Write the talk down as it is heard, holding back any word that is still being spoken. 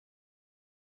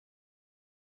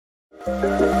Hi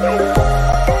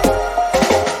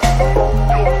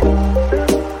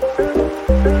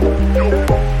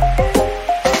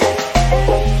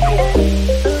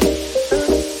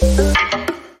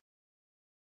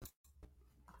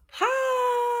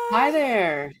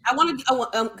there.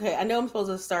 Okay, I know I'm supposed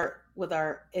to start with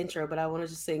our intro, but I want to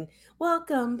just sing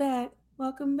 "Welcome back,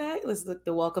 welcome back." This is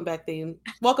the welcome back theme.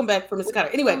 Welcome back for Miss Cutter.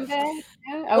 Anyway,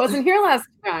 I wasn't here last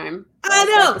time. I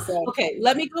know. Okay,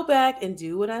 let me go back and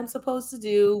do what I'm supposed to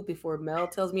do before Mel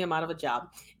tells me I'm out of a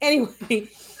job. Anyway,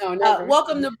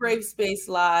 welcome to Brave Space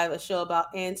Live, a show about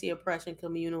anti-oppression,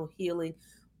 communal healing.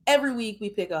 Every week we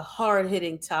pick a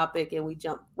hard-hitting topic and we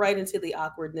jump right into the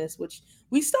awkwardness, which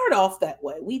we start off that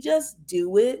way. We just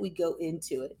do it. We go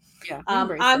into it. Yeah,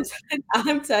 I'm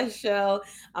Tashelle.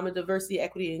 I'm a diversity,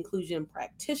 equity, and inclusion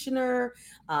practitioner,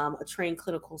 a trained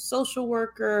clinical social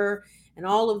worker, and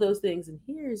all of those things. And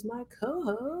here's my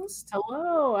co-host.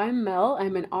 Hello, I'm Mel.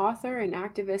 I'm an author, an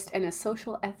activist, and a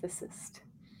social ethicist.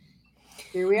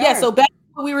 Here we are. Yeah, so back to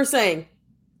what we were saying.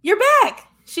 You're back.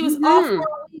 She was off for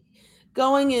a week,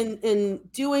 going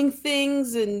and doing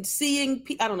things and seeing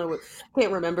I don't know what, I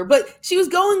can't remember, but she was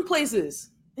going places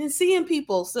and seeing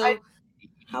people. So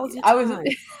how was your time?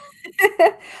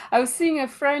 I was seeing a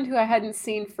friend who I hadn't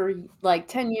seen for like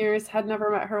 10 years, had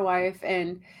never met her wife,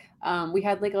 and we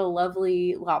had like a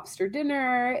lovely lobster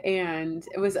dinner, and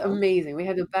it was amazing. We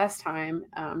had the best time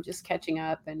just catching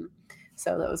up, and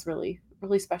so that was really,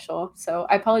 really special. So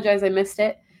I apologize I missed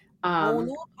it.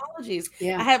 No apologies.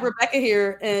 Yeah. I had Rebecca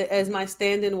here as my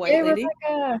stand-in white lady.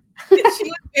 Rebecca. She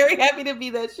was very happy to be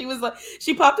there. She was like,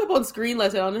 she popped up on screen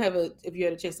last night. I don't know if you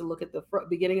had a chance to look at the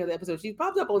beginning of the episode. She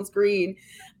popped up on screen,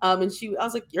 and I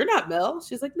was like, "You're not Mel."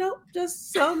 She's like, "No,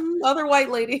 just some other white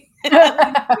lady."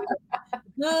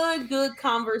 Good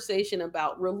conversation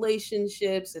about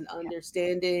relationships and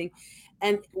understanding.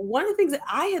 And one of the things that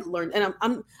I had learned, and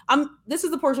I'm this is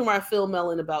the portion where I fill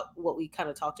Mel in about what we kind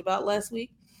of talked about last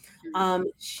week.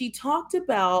 She talked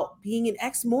about being an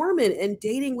ex-Mormon and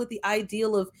dating with the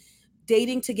ideal of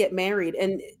dating to get married.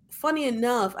 And funny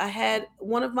enough, I had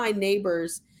one of my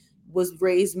neighbors was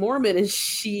raised Mormon, and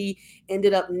she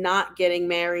ended up not getting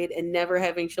married and never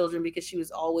having children because she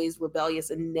was always rebellious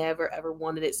and never ever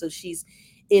wanted it. So she's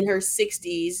in her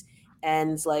 60s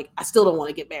and is like, I still don't want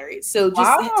to get married. So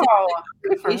just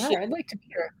good for her. I'd like to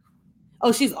meet her.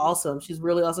 Oh, she's awesome. She's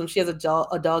really awesome. She has a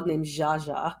dog named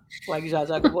Jaja, like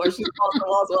Jaja Gabor. She's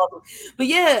awesome. But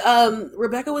yeah,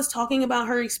 Rebecca was talking about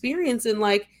her experience and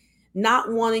like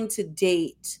not wanting to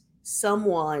date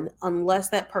someone unless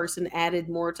that person added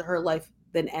more to her life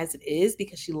than as it is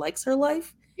because she likes her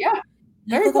life. Yeah.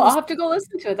 Very cool. I'll have to go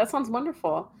listen to it. That sounds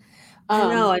wonderful. I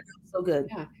know. So good.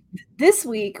 Yeah. This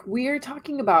week we are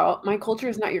talking about My Culture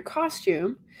Is Not Your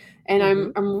Costume. And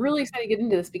I'm really excited to get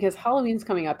into this because Halloween's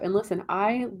coming up. And listen,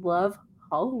 I love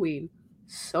Halloween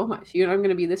so much. You know what I'm going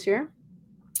to be this year?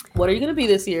 What are you going to be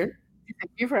this year?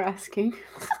 Thank you for asking.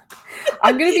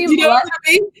 I'm going to be. You know what I'm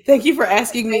gonna be? Thank you for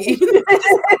asking me.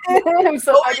 I'm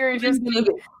so glad you're interested.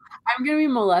 I'm going to be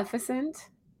Maleficent.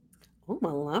 Oh,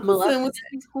 Maleficent.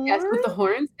 Yes, with the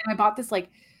horns. And I bought this like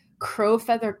crow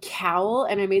feather cowl,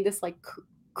 and I made this like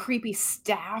creepy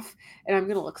staff, and I'm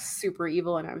going to look super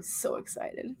evil, and I'm so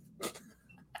excited.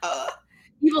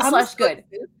 Evil / good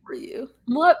for you.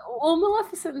 Well,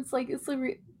 Maleficent, it's like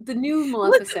the new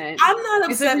Maleficent. I'm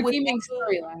not upset with the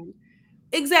storyline.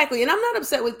 Exactly, and I'm not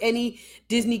upset with any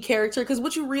Disney character because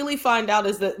what you really find out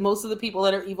is that most of the people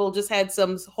that are evil just had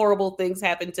some horrible things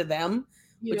happen to them,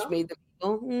 which made them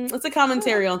evil. It's a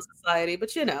commentary on society,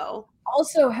 but you know.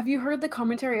 Also, have you heard the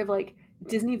commentary of like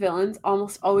Disney villains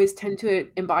almost always tend to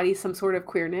embody some sort of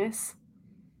queerness?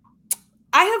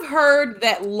 I have heard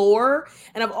that lore,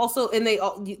 and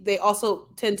they also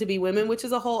tend to be women, which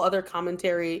is a whole other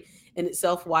commentary in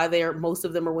itself. Why most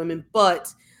of them are women,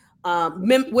 but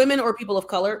women or people of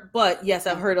color. But yes,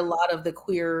 I've heard a lot of the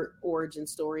queer origin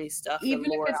story stuff.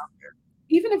 Even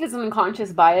if it's an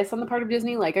unconscious bias on the part of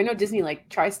Disney, like I know Disney like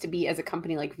tries to be as a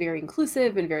company like very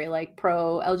inclusive and very like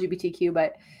pro LGBTQ,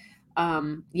 but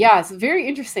it's very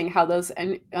interesting how those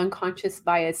unconscious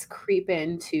bias creep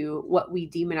into what we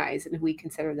demonize and we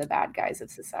consider the bad guys of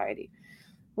society.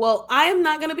 Well, I am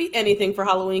not going to be anything for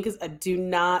Halloween because I do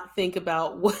not think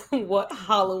about what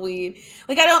Halloween,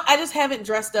 like I just haven't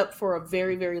dressed up for a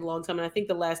very, very long time. And I think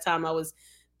the last time I was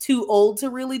too old to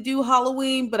really do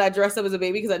Halloween, but I dressed up as a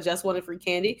baby because I just wanted free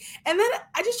candy. And then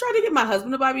I just tried to get my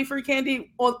husband to buy me free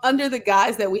candy under the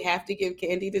guise that we have to give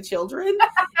candy to children.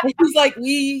 And he's like,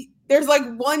 there's like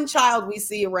one child we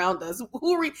see around us.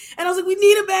 Who are we? And I was like, we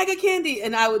need a bag of candy.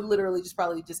 And I would literally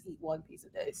probably just eat one piece a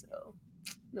day. So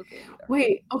No candy dark.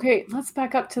 Wait, okay, let's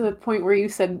back up to the point where you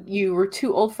said you were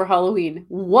too old for Halloween.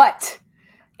 What?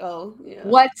 Oh yeah.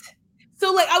 What?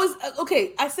 So like I was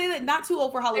okay. I say that not too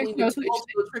old for There's Halloween, but no too such old to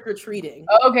thing. go trick or treating.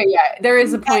 Okay, yeah, there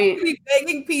is a point. Actually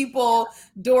begging people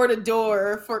door to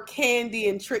door for candy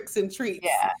and tricks and treats.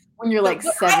 Yeah, when you're So, like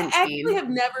but I actually 17. have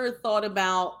never thought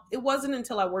about. It wasn't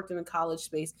until I worked in a college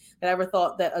space that I ever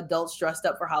thought that adults dressed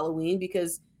up for Halloween,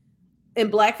 because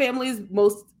in Black families,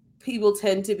 most people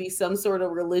tend to be some sort of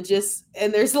religious,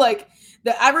 and there's like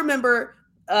that. I remember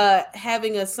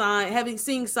having a sign, having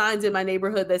seeing signs in my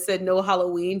neighborhood that said "No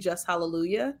Halloween, just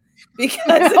Hallelujah,"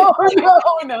 because No,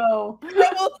 no,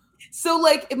 no. so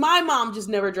like my mom just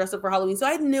never dressed up for Halloween, so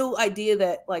I had no idea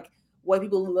that like white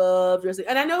people love dressing.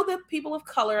 And I know that people of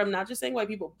color, I'm not just saying white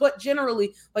people, but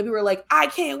generally white people are like, I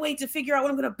can't wait to figure out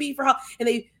what I'm gonna be for Halloween. And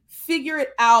they figure it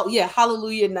out. Yeah,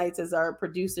 Hallelujah nights, as our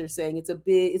producer saying.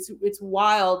 It's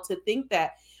wild to think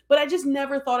that. But I just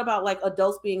never thought about like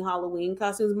adults being Halloween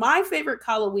costumes. My favorite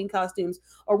Halloween costumes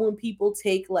are when people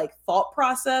take like thought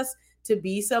process to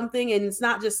be something, and it's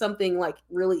not just something like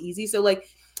really easy. So like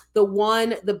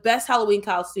the best Halloween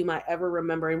costume I ever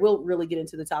remember, and we'll really get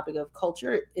into the topic of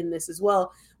culture in this as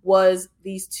well, was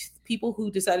these people who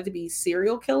decided to be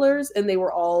serial killers, and they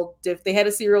were all they had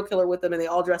a serial killer with them, and they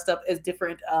all dressed up as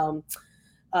different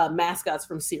mascots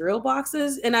from cereal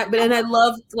boxes. And I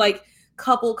loved like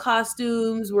couple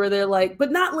costumes where they're like,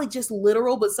 but not like just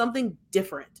literal, but something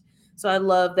different. So I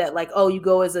love that, like, oh, you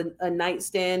go as a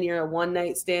nightstand, you're a one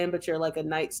night stand, but you're like a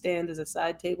nightstand as a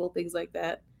side table, things like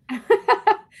that.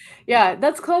 Yeah,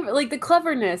 that's clever. Like the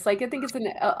cleverness. Like I think it's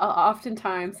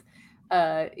oftentimes,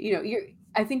 you're.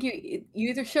 I think you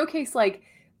either showcase like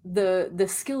the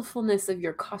skillfulness of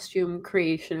your costume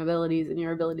creation abilities and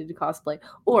your ability to cosplay,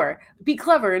 or be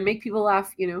clever and make people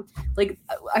laugh. Like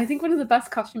I think one of the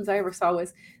best costumes I ever saw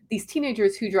was these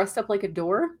teenagers who dressed up like a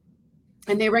door,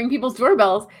 and they rang people's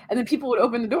doorbells, and then people would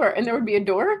open the door, and there would be a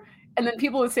door, and then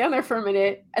people would stand there for a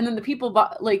minute, and then the people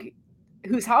like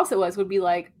whose house it was would be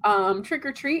like, trick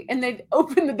or treat, and they'd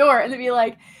open the door and they'd be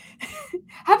like,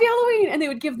 happy Halloween, and they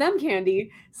would give them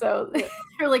candy. So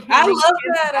they're like I handing love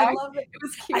candy that. I back. love it. It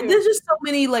was cute. There's just so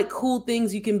many like cool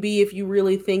things you can be if you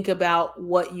really think about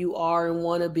what you are and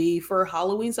want to be for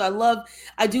Halloween. So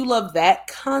I do love that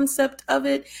concept of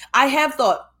it. I have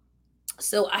thought,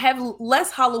 so I have less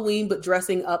Halloween, but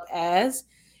dressing up as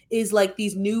is like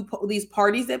these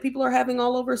parties that people are having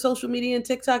all over social media and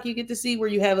TikTok. You get to see where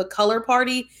you have a color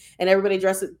party and everybody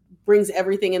brings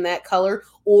everything in that color,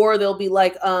 or they'll be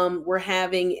like, we're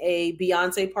having a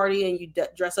Beyonce party and you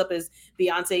dress up as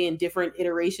Beyonce in different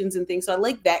iterations and things. So I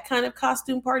like that kind of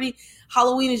costume party.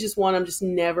 Halloween is just one I'm just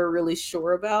never really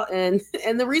sure about, and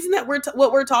the reason that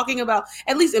what we're talking about,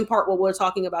 at least in part what we're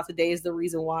talking about today, is the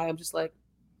reason why I'm just like,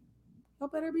 y'all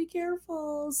better be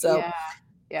careful. So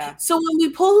yeah. So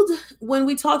when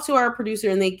we talked to our producer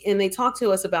and they talked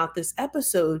to us about this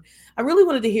episode, I really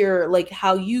wanted to hear like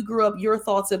how you grew up, your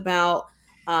thoughts about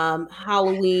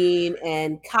Halloween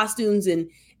and costumes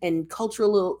and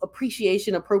cultural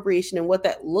appropriation and what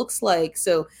that looks like.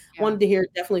 So Yeah. wanted to hear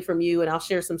definitely from you, and I'll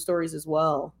share some stories as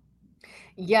well.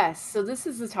 Yes. So this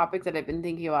is a topic that I've been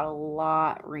thinking about a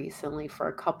lot recently for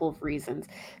a couple of reasons.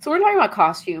 So we're talking about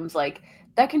costumes, like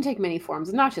that can take many forms,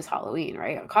 and not just Halloween,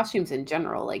 right? Costumes in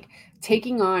general, like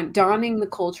donning the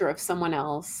culture of someone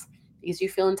else because you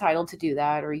feel entitled to do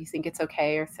that, or you think it's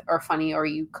okay or funny, or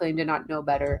you claim to not know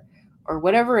better, or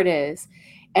whatever it is.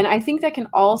 And I think that can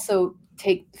also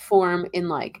take form in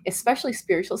like, especially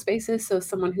spiritual spaces. So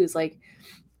someone who's like,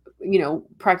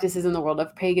 practices in the world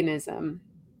of paganism,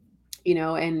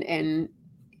 and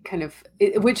kind of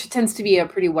which tends to be a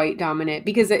pretty white dominant,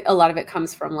 because a lot of it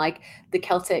comes from like the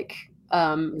Celtic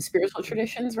spiritual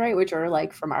traditions, right, which are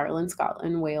like from Ireland,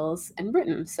 Scotland, Wales, and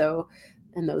Britain. So,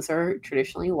 and those are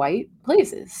traditionally white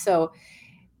places. So,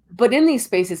 but in these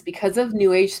spaces, because of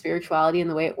New Age spirituality and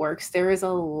the way it works, there is a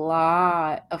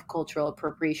lot of cultural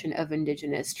appropriation of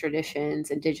indigenous traditions,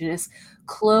 indigenous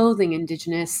clothing,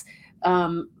 indigenous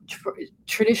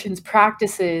traditions,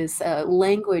 practices,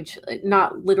 language,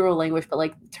 not literal language, but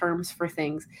like terms for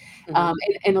things.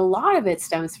 And a lot of it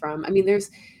stems from,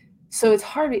 so it's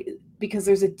hard because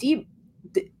there's a deep,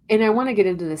 and I want to get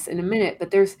into this in a minute,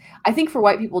 but I think for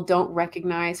white people don't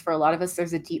recognize, for a lot of us,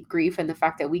 there's a deep grief in the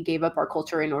fact that we gave up our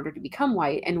culture in order to become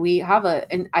white. And we have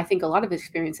and I think a lot of us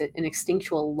experience an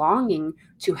instinctual longing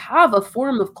to have a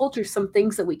form of culture, some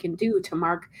things that we can do to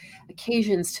mark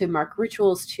occasions, to mark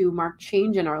rituals, to mark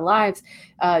change in our lives,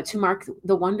 to mark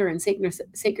the wonder and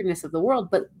sacredness of the world.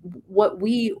 But what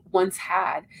we once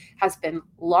had has been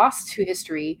lost to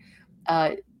history,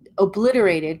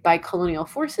 obliterated by colonial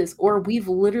forces, or we've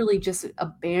literally just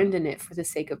abandoned it for the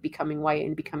sake of becoming white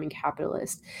and becoming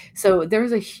capitalist. So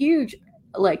there's a huge,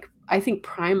 like, I think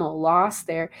primal loss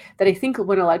there, that I think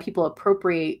when a lot of people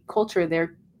appropriate culture,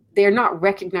 they're not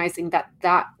recognizing that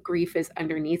that grief is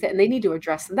underneath it, and they need to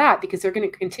address that, because they're going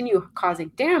to continue causing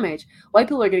damage. White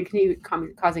people are going to continue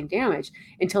causing damage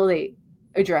until they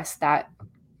address that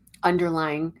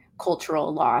underlying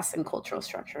cultural loss and cultural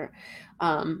structure.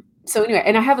 So anyway,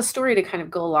 and I have a story to kind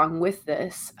of go along with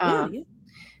this. Yeah.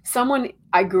 Someone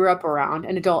I grew up around,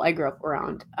 an adult I grew up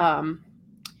around.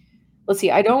 Let's see,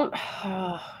 I don't,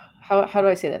 how do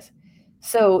I say this?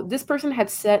 So this person had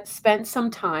spent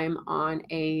some time on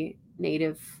a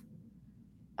native,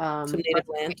 Some native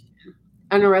land.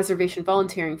 on a reservation,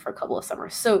 volunteering for a couple of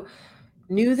summers. So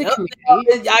knew the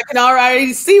community. I can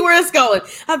already see where it's going.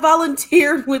 I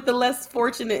volunteered with the less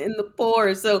fortunate and the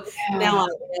poor, so now I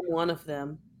am one of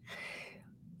them.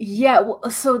 Yeah, well,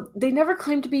 so they never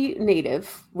claimed to be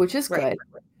native, which is good.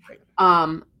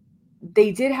 Right.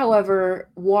 They did, however,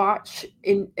 watch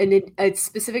in a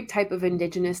specific type of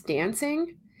indigenous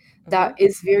dancing that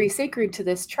is very sacred to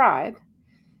this tribe.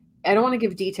 I don't want to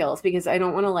give details because I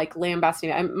don't want to like lambast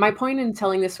you. My point in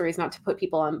telling this story is not to put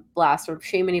people on blast or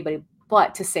shame anybody,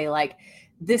 but to say like,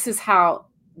 this is how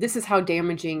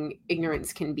damaging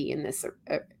ignorance can be in this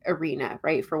arena,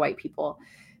 right? For white people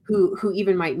who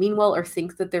even might mean well or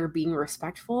think that they're being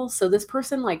respectful. So this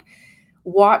person like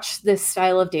watched this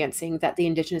style of dancing that the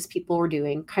indigenous people were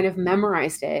doing, kind of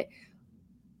memorized it,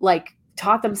 like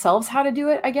taught themselves how to do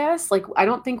it, I guess. Like, I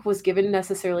don't think was given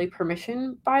necessarily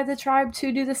permission by the tribe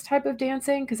to do this type of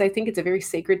dancing, because I think it's a very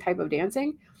sacred type of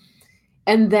dancing.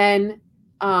 And then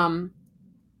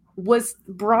was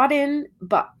brought in,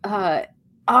 but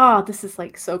this is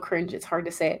like so cringe, it's hard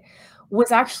to say it,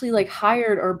 was actually like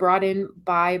hired or brought in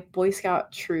by Boy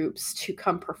Scout troops to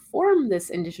come perform this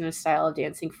indigenous style of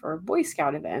dancing for Boy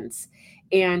Scout events.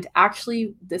 And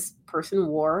actually, this person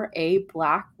wore a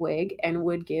black wig and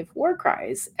would give war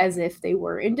cries as if they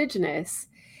were indigenous.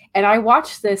 And I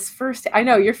watched this first. I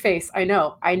know your face. I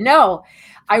know.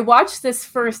 I watched this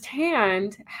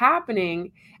firsthand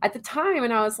happening at the time.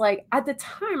 And I was like, at the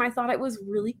time, I thought it was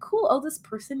really cool. Oh, this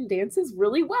person dances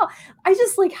really well. I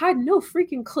just like had no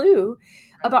freaking clue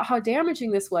about how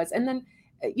damaging this was. And then,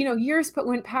 years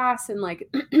went past, and like,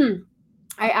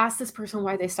 I asked this person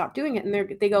why they stopped doing it.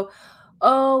 And they go,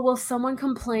 oh, well, someone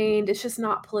complained. It's just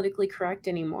not politically correct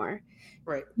anymore.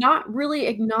 Right. Not really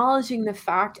acknowledging the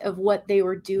fact of what they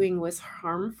were doing was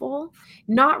harmful,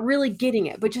 not really getting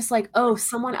it, but just like, oh,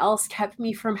 someone else kept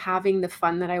me from having the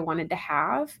fun that I wanted to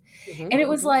have. And it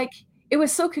was like, it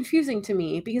was so confusing to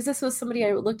me, because this was somebody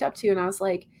I looked up to, and I was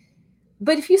like,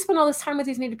 but if you spend all this time with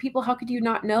these Native people, how could you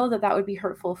not know that that would be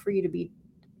hurtful for you to be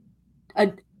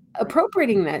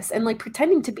appropriating this and like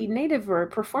pretending to be Native or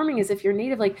performing as if you're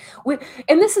Native? Like,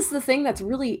 and this is the thing that's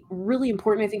really, really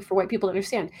important, I think, for white people to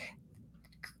understand.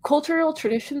 Cultural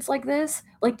traditions like this,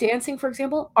 like dancing, for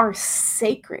example, are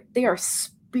sacred. They are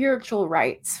spiritual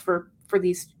rights for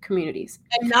these communities.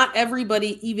 And not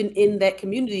everybody, even in that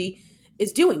community,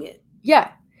 is doing it. Yeah.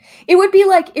 It would be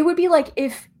like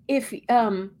if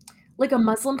like a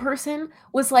Muslim person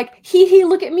was like, he,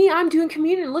 look at me, I'm doing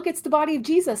communion. Look, it's the body of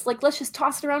Jesus. Like, let's just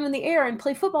toss it around in the air and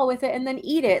play football with it and then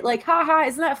eat it. Like, ha,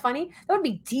 isn't that funny? That would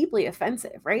be deeply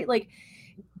offensive, right? Like,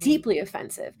 deeply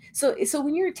offensive. So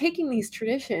when you're taking these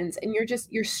traditions and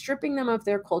you're stripping them of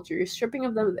their culture, you're stripping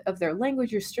them of their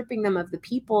language, you're stripping them of the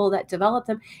people that develop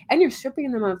them, and you're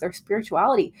stripping them of their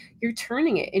spirituality, you're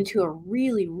turning it into a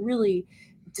really, really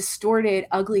distorted,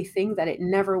 ugly thing that it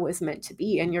never was meant to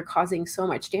be. And you're causing so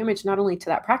much damage, not only to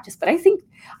that practice, but I think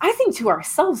to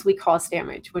ourselves, we cause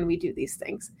damage when we do these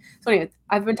things. So anyway,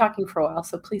 I've been talking for a while,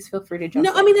 so please feel free to jump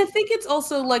in. I mean, I think it's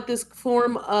also like this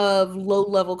form of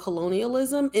low-level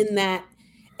colonialism, in that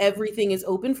everything is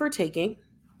open for taking.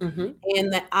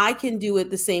 And that I can do it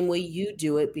the same way you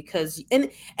do it, because and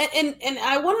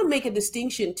I want to make a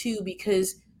distinction too,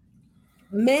 because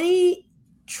many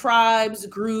tribes,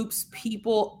 groups,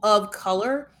 people of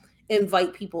color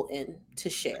invite people in to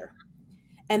share.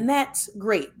 And that's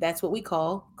great. That's what we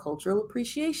call cultural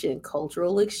appreciation,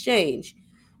 cultural exchange.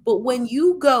 But when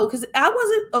you go, because I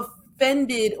wasn't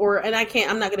offended, and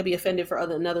I'm not going to be offended for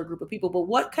another group of people, but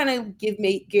what kind of gave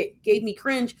me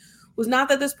cringe was not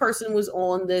that this person was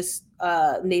on this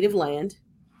native land.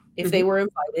 If they were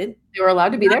invited, they were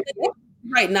allowed to be there.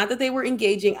 Right. Not that they were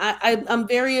engaging. I'm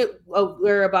very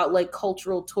aware about like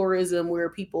cultural tourism, where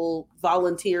people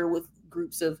volunteer with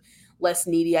groups of less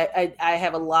needy. I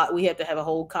have a lot. We have to have a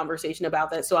whole conversation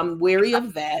about that. So I'm wary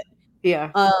of that.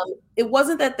 Yeah. It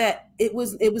wasn't that it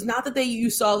was not that you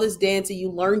saw this dance and you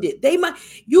learned it.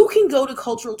 You can go to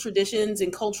cultural traditions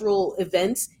and cultural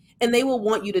events and they will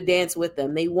want you to dance with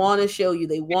them. They want to show you,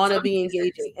 they In want to some be cases.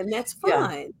 engaging, and that's Yeah.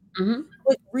 fine. Hmm.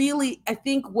 But really, I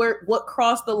think what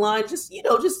crossed the line, just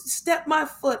step my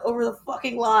foot over the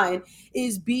fucking line,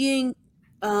 is being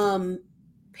um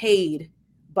paid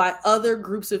by other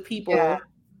groups of Yeah. people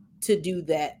to do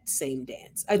that same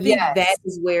dance. I think that Yes.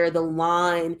 is where the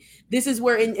line, this is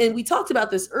where, and we talked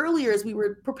about this earlier as we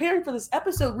were preparing for this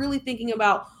episode, really thinking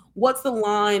about what's the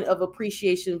line of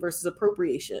appreciation versus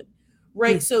appropriation,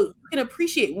 right? Mm. So you can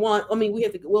appreciate one. I mean,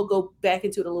 we'll go back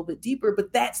into it a little bit deeper,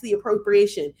 but that's the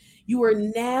appropriation. You are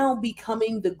now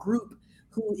becoming the group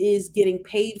who is getting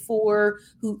paid for,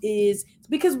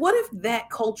 because what if that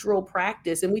cultural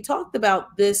practice, and we talked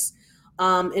about this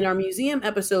in our museum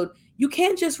episode, you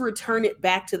can't just return it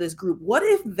back to this group. What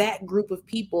if that group of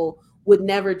people would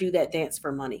never do that dance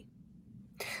for money?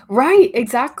 Right,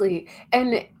 exactly.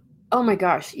 And oh my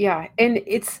gosh, yeah. And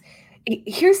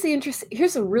here's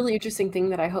a really interesting thing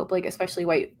that I hope, like, especially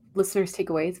white listeners take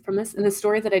away from this. And the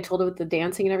story that I told with the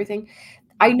dancing and everything,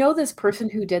 I know this person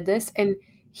who did this, and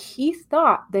he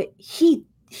thought that he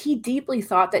deeply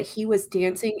thought that he was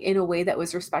dancing in a way that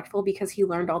was respectful because he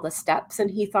learned all the steps, and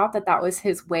he thought that that was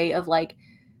his way of like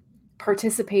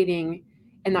participating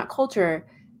in that culture.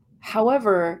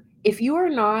 However, if you are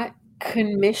not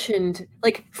commissioned,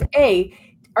 like, A,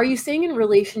 are you staying in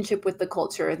relationship with the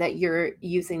culture that you're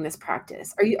using this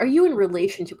practice? Are you in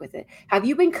relationship with it? Have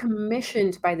you been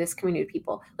commissioned by this community of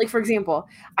people? Like, for example,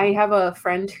 I have a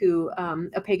friend who,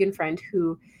 a pagan friend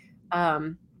who,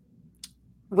 um,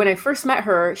 when I first met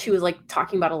her, she was like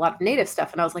talking about a lot of native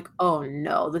stuff, and I was like, "Oh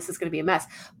no, this is going to be a mess."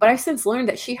 But I've since learned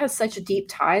that she has such deep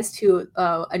ties to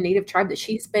a native tribe that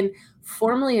she's been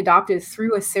formally adopted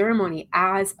through a ceremony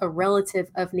as a relative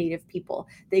of native people.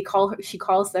 She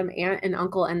calls them aunt and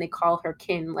uncle, and they call her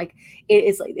kin. Like,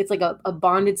 it's like a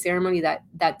bonded ceremony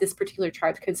that this particular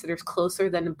tribe considers closer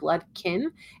than blood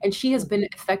kin, and she has been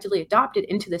effectively adopted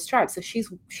into this tribe. So she's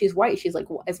white. She's like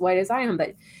as white as I am,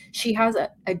 but she has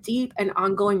a deep and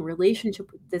ongoing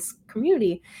relationship with this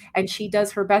community, and she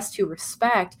does her best to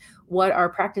respect what are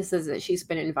practices that she's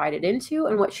been invited into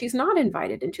and what she's not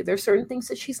invited into. There's certain things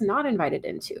that she's not invited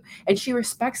into, and she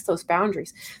respects those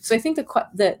boundaries. So I think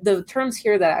the terms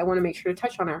here that I want to make sure to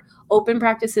touch on are open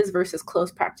practices versus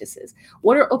closed practices.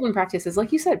 What are open practices?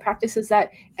 Like you said, practices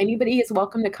that anybody is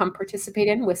welcome to come participate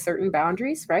in with certain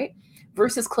boundaries, right?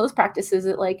 Versus closed practices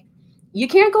that, like, you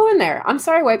can't go in there. I'm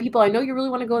sorry, white people. I know you really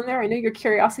want to go in there. I know your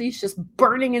curiosity is just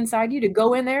burning inside you to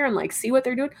go in there and like see what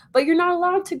they're doing, but you're not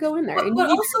allowed to go in there. And you But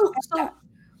need to also, respect so that.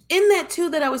 in that too,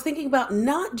 that I was thinking about,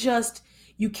 not just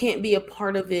you can't be a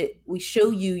part of it. We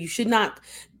show you, you should not.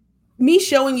 Me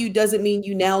showing you doesn't mean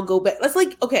you now go back. Let's,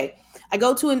 like, okay, I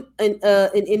go to an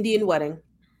Indian wedding,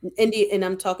 India, and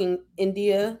I'm talking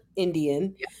Indian,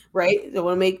 Yeah. right? I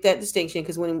want to make that distinction,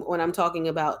 because when I'm talking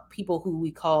about people who we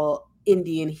call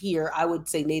Indian here, I would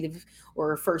say Native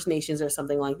or First Nations or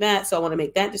something like that. So I want to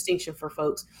make that distinction for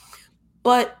folks.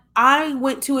 But I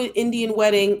went to an Indian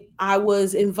wedding. I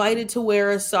was invited to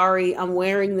wear a sari. I'm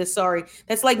wearing this sari.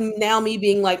 That's like now me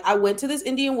being like, I went to this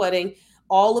Indian wedding.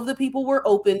 All of the people were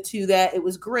open to that. It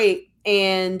was great.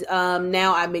 And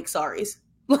now I make saris.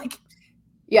 Like,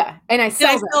 Yeah. And I and I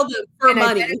sell them. sell them for And I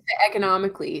money. benefit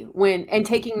economically and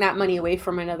taking that money away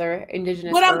from another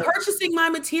indigenous. But I'm purchasing my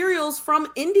materials from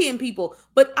Indian people.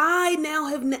 But I'm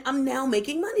now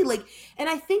making money. Like, and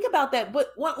I think about that.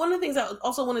 But one of the things I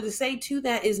also wanted to say to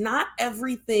that is, not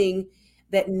everything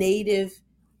that Native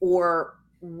or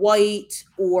white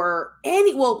or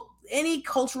any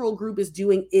cultural group is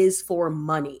doing is for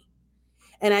money.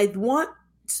 And I want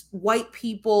white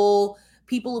people,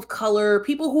 people of color,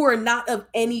 people who are not of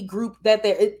any group, that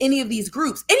they're any of these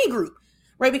groups, any group,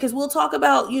 right? Because we'll talk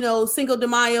about, Cinco de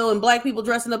Mayo and black people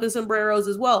dressing up in sombreros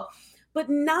as well. But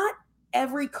not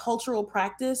every cultural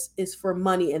practice is for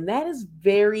money. And that is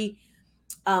very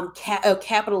a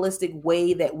capitalistic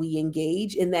way that we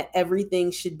engage, in that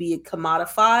everything should be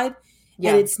commodified.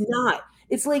 Yeah. And it's not.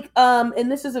 It's like, and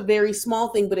this is a very small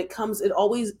thing, but it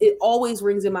always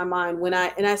rings in my mind when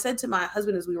I said to my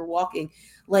husband as we were walking,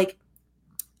 like,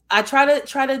 I try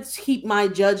to keep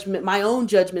my own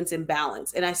judgments in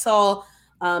balance. And I saw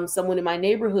someone in my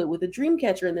neighborhood with a dream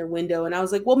catcher in their window, and I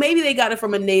was like, well, maybe they got it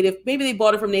from maybe they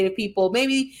bought it from native people,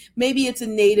 maybe it's a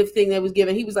native thing that was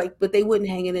given. He was like, but they wouldn't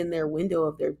hang it in their window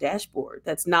of their dashboard.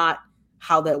 That's not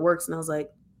how that works. And I was like,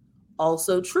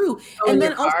 also true. Oh, in And your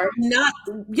then also, car. not,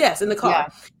 yes, in the Yeah.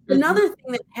 car. Another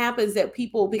thing that happens, that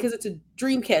people, because it's a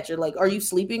dream catcher, like, are you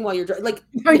sleeping while you're like,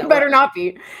 You better not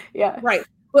be. Yeah. right.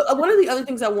 But one of the other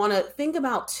things I want to think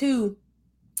about too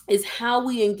is how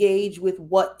we engage with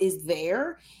what is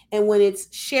there, and when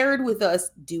it's shared with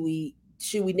us,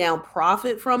 should we now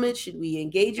profit from it? Should we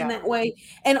engage in Yeah. that way?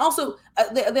 And also,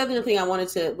 the other thing I wanted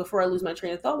to, before I lose my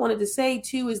train of thought, wanted to say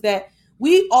too is that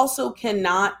we also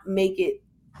cannot make it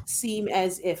seem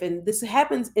as if, and this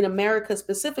happens in America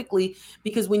specifically,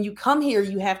 because when you come here,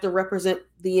 you have to represent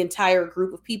the entire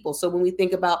group of people. So when we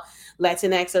think about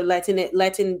Latinx or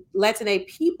Latina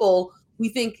people, we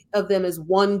think of them as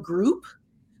one group,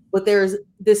 but there's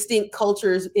distinct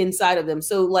cultures inside of them.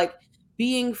 So like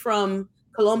being from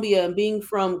Colombia and being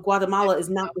from Guatemala is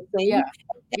not the Yeah. same.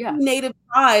 Yeah. Every native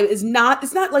tribe is not,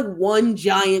 it's not like one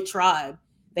giant tribe.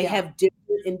 They Yeah. have different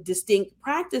and distinct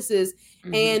practices.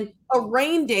 Mhm. And a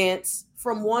rain dance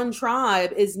from one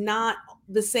tribe is not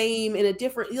the same in a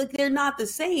different, like they're not the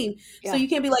same. So Yeah. you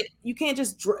can't be like, you can't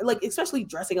just like, especially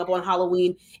dressing up on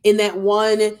Halloween in that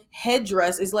one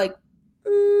headdress is like,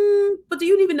 but do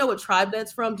you even know what tribe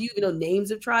that's from? Do you even know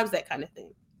names of tribes? That kind of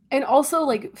thing. And also,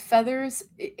 like, feathers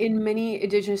in many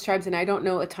indigenous tribes, and I don't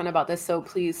know a ton about this, so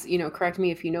please, correct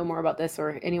me if you know more about this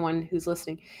or anyone who's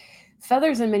listening.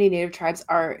 Feathers in many native tribes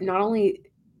are not only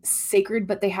sacred,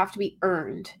 but they have to be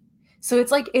earned. So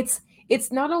it's like it's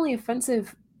not only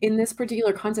offensive in this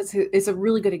particular context. It's a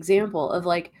really good example of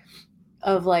like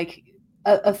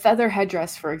a feather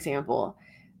headdress, for example.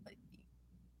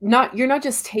 You're not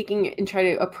just taking and try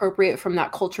to appropriate from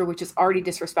that culture, which is already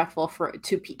disrespectful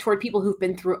toward people who've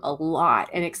been through a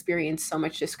lot and experienced so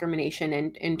much discrimination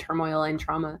and turmoil and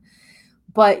trauma,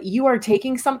 but you are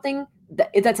taking something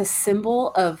that's a symbol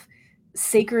of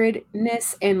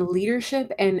sacredness and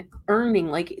leadership and earning.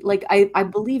 Like I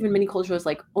believe in many cultures,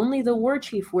 like only the war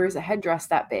chief wears a headdress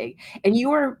that big, and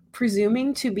you are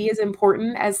presuming to be as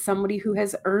important as somebody who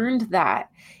has earned that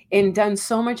and done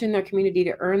so much in their community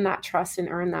to earn that trust and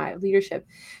earn that leadership.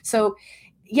 So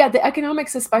yeah, the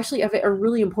economics especially of it are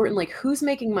really important, like who's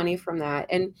making money from that.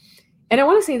 And I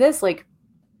want to say this, like,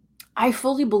 I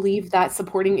fully believe that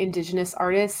supporting Indigenous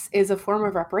artists is a form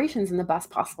of reparations in the best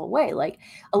possible way. Like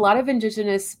a lot of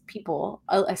Indigenous people,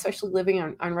 especially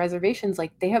living on reservations,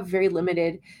 like they have very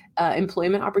limited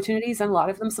employment opportunities, and a lot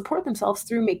of them support themselves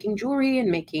through making jewelry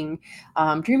and making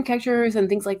dream catchers and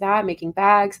things like that, making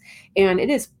bags. And it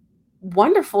is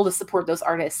wonderful to support those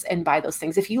artists and buy those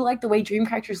things. If you like the way dream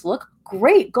catchers look,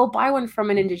 great, go buy one from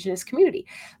an Indigenous community.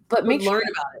 But But learn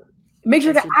about it. make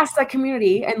sure That's to just, ask that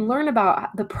community and learn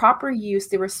about the proper use,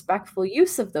 the respectful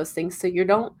use of those things, so you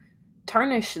don't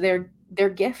tarnish their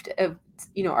gift of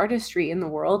artistry in the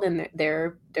world and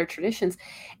their traditions.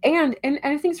 And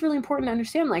I think it's really important to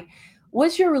understand, like,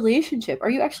 what's your relationship? Are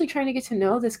you actually trying to get to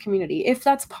know this community, if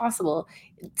that's possible?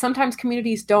 Sometimes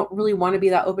communities don't really want to be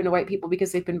that open to white people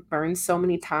because they've been burned so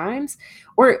many times,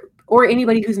 or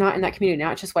anybody who's not in that community,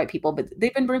 not just white people, but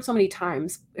they've been burned so many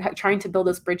times trying to build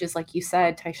those bridges, like you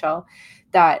said, Tyshell,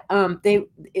 that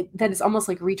that is almost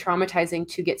like re-traumatizing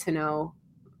to get to know,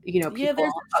 yeah, people there's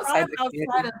a outside tribe the outside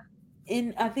community. of,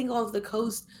 in I think off the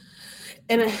coast,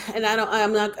 and I don't,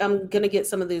 I'm gonna get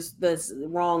some of this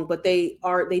wrong, but they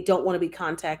don't want to be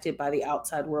contacted by the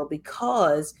outside world,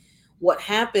 because what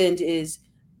happened is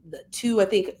the two, I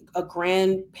think a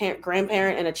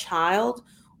grandparent and a child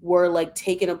were like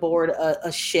taken aboard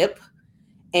a ship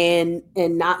and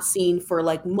not seen for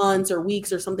like months or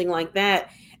weeks or something like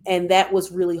that, and that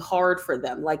was really hard for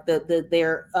them. Like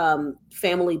their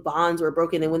family bonds were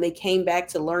broken, and when they came back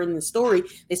to learn the story,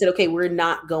 they said, okay, we're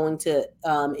not going to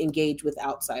engage with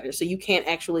outsiders, so you can't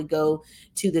actually go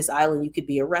to this island. You could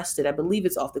be arrested. I believe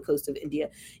it's off the coast of India.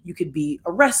 You could be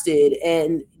arrested,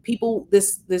 and people,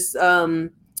 this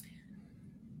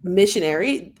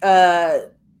missionary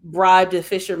bribed a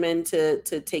fisherman to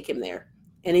take him there.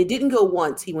 And he didn't go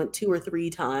once, he went 2 or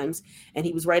 3 times, and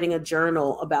he was writing a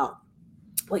journal about,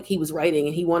 like, he was writing,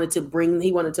 and he wanted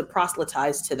to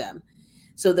proselytize to them.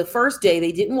 So the first day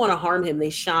they didn't want to harm him. They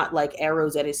shot like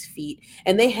arrows at his feet,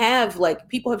 and they have, like,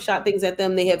 people have shot things at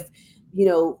them. They have,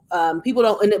 people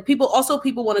don't, and people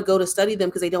want to go to study them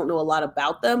because they don't know a lot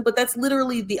about them. But that's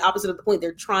literally the opposite of the point.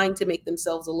 They're trying to make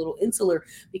themselves a little insular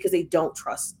because they don't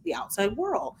trust the outside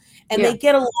world, and Yeah. they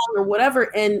get along or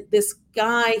whatever. And this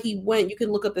guy, he went. You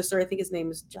can look up the story. I think his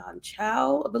name is John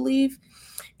Chow, I believe.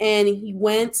 And he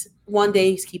went one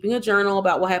day, he's keeping a journal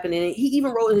about what happened in it. He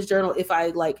even wrote in his journal,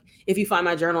 if you find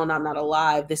my journal and I'm not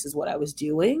alive, this is what I was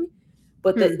doing.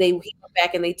 But he went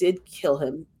back and they did kill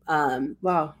him.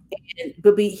 Wow.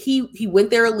 But he went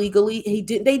there illegally.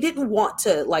 They didn't want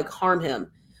to like harm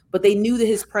him, but they knew that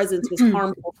his presence was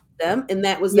harmful to them, and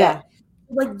that was Yeah. that.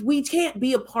 like we can't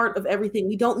be a part of everything.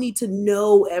 We don't need to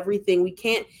know everything. We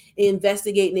can't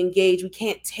investigate and engage. We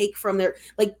can't take from their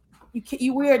like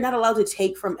we are not allowed to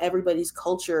take from everybody's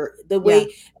culture the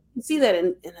way you see that.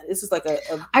 And this is like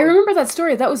I remember that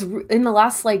story. That was in the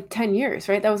last like 10 years,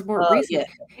 right? That was more recent. Yeah,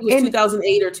 it was And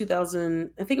 2008 or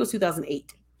 2000. I think it was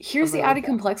 2008. here's the added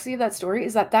complexity of that story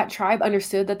is that that tribe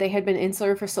understood that they had been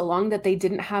insular for so long that they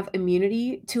didn't have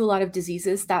immunity to a lot of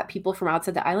diseases that people from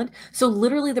outside the island. So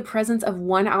literally the presence of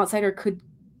one outsider could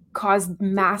cause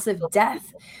massive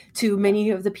death to many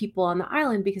of the people on the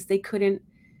island because they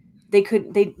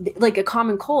like a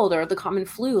common cold or the common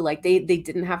flu, like they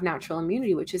didn't have natural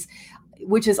immunity, which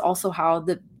is also how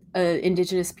the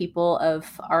indigenous people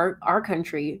of our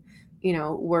country, you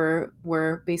know,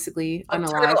 were basically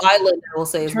unalive. Turtle Island, I will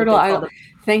say. Turtle Island.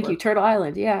 Thank you, Turtle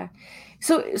Island. Yeah.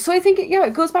 So I think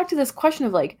it goes back to this question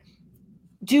of like,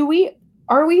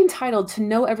 are we entitled to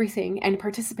know everything and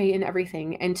participate in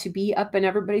everything and to be up in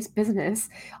everybody's business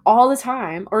all the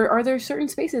time? Or are there certain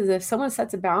spaces, if someone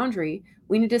sets a boundary,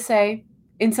 we need to say,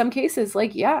 in some cases,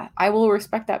 like, yeah, I will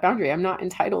respect that boundary. I'm not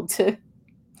entitled to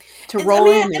roll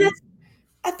in. And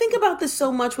I think about this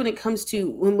so much when it comes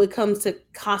to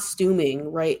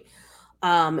costuming, right?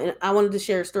 And I wanted to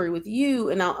share a story with you,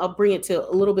 and I'll bring it to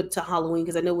a little bit to Halloween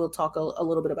because I know we'll talk a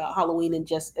little bit about Halloween and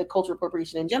just cultural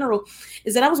appropriation in general.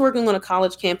 Is that I was working on a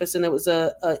college campus, and there was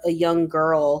a young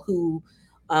girl who,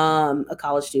 a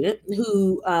college student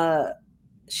who,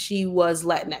 she was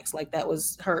Latinx, like that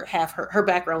was her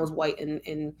background was white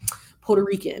and Puerto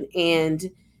Rican, and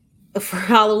for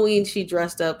Halloween, she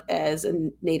dressed up as a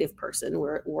native person,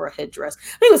 wore a headdress.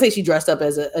 I'm not gonna say she dressed up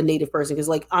as a native person because,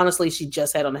 like, honestly, she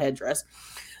just had on a headdress.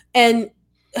 And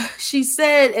she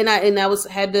said, and I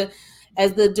had to,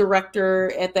 as the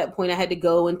director at that point, I had to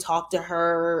go and talk to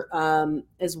her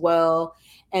as well.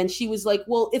 And she was like,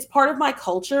 "Well, it's part of my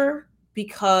culture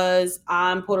because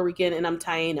I'm Puerto Rican and I'm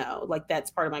Taino. Like that's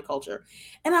part of my culture."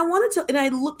 And I wanted to,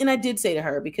 and I did say to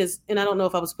her because, and I don't know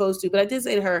if I was supposed to, but I did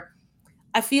say to her,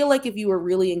 I feel like if you were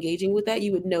really engaging with that,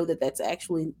 you would know that that's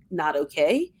actually not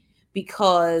okay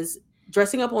because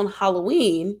dressing up on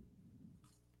Halloween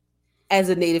as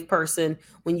a native person,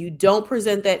 when you don't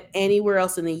present that anywhere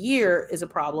else in the year is a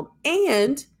problem.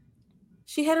 And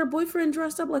she had her boyfriend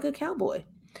dressed up like a cowboy.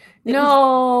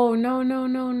 No.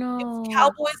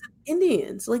 Cowboys and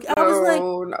Indians. Like I was like,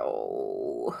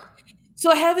 no.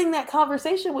 So having that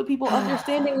conversation with people,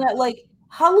 understanding that like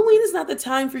Halloween is not the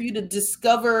time for you to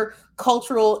discover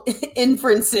cultural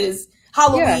inferences.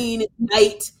 Halloween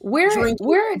night, wear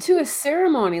it to a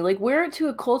ceremony, like wear it to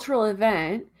a cultural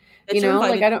event. You know,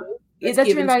 like I don't. That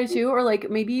you're invited to, or like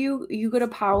maybe you go to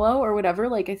powwow or whatever.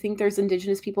 Like I think there's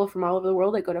indigenous people from all over the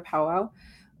world that go to powwow.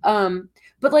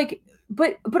 But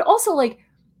also like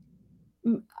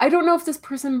I don't know if this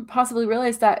person possibly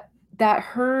realized that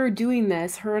her doing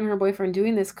this, her and her boyfriend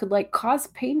doing this could like cause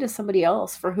pain to somebody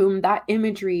else for whom that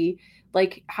imagery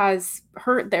like has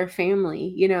hurt their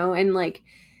family, you know, and like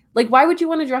why would you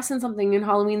want to dress in something in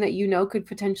Halloween that you know could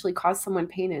potentially cause someone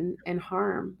pain and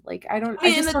harm? Like I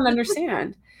just don't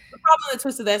understand. The problem, the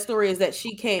twist of that story is that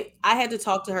I had to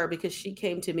talk to her because she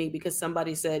came to me because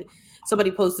somebody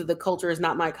posted the culture is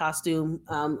not my costume,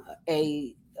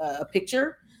 a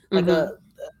picture, like a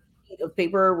of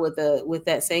paper with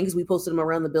that saying, because we posted them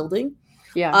around the building.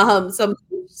 Yeah.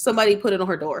 Somebody put it on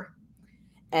her door,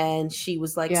 and she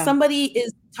was like, somebody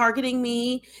is targeting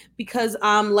me because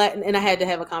I'm Latin. And I had to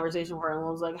have a conversation with her, and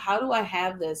I was like, how do I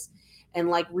have this and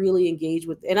like really engage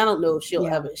with? And I don't know if she'll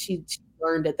ever. She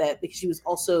learned at that because she was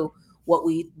also what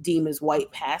we deem as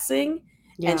white passing.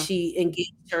 And she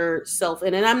engaged herself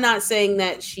in, and I'm not saying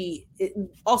that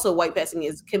also white passing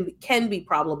can be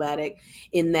problematic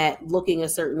in that looking a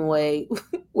certain way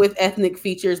with ethnic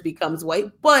features becomes white,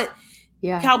 but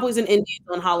cowboys and Indians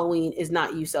on Halloween is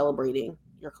not you celebrating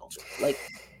your culture. Like,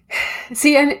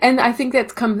 see, and I think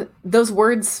those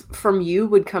words from you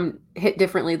would hit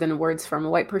differently than words from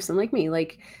a white person like me,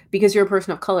 like because you're a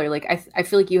person of color. Like I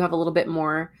feel like you have a little bit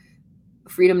more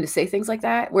freedom to say things like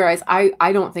that, whereas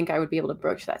I don't think I would be able to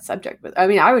broach that subject. But I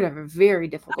mean, I would have a very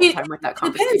difficult time with that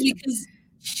conversation because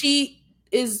she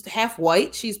is half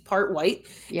white, she's part white,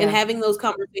 and having those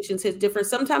conversations is different.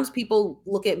 Sometimes people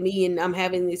look at me and I'm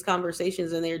having these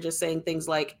conversations and they're just saying things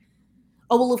like,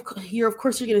 "Oh well, of course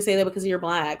you're going to say that because you're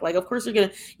Black. Like, of course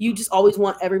you just always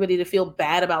want everybody to feel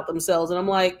bad about themselves." And I'm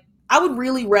like, I would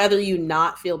really rather you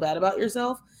not feel bad about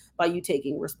yourself by you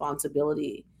taking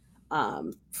responsibility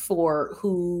for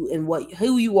who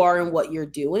you are and what you're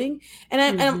doing. And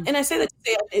I say that to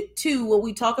say it too, when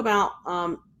we talk about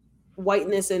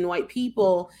whiteness and white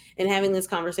people and having this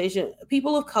conversation,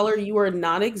 people of color, you are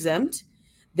not exempt.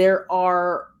 There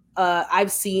are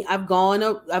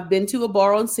I've been to a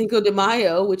bar on Cinco de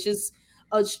Mayo, which is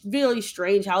a really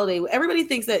strange holiday. Everybody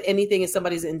thinks that anything is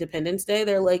somebody's Independence Day.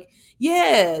 They're like,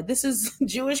 yeah, this is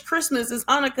Jewish Christmas, is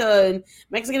Hanukkah, and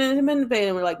Mexican Independence Day,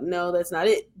 and we're like, no, that's not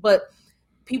it. But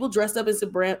people dressed up in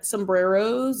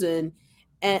sombreros, and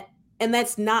and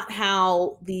that's not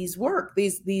how these work.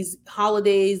 These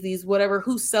holidays, these whatever,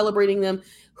 who's celebrating them,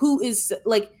 who is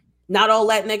like, not all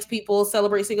Latinx people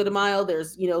celebrate Cinco de Mayo.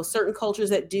 There's, certain cultures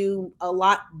that do, a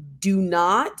lot do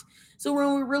not. So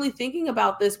when we're really thinking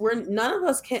about this, none of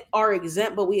us are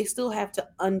exempt, but we still have to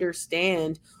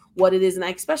understand what it is. And I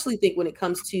especially think when it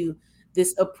comes to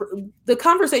this, the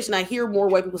conversation, I hear more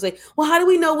white people say, well, how do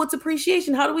we know what's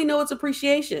appreciation? How do we know what's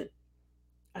appreciation?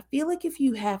 I feel like if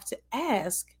you have to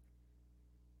ask,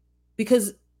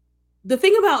 because the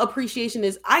thing about appreciation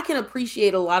is I can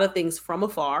appreciate a lot of things from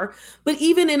afar, but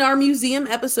even in our museum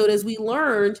episode, as we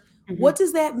learned, what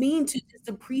does that mean to just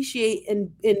appreciate and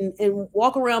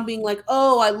walk around being like,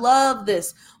 oh, I love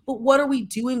this, but what are we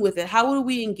doing with it? How are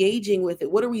we engaging with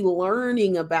it? What are we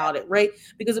learning about it, right?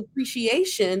 Because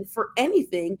appreciation for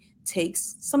anything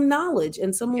takes some knowledge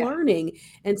and some learning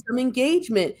and some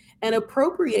engagement, and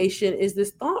appropriation is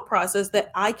this thought process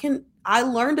that I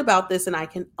learned about this and I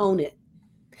can own it.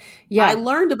 Yeah. I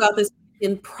learned about this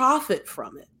and profit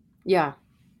from it. Yeah.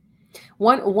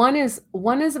 One is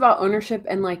about ownership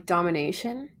and like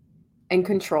domination and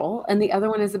control, and the other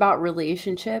one is about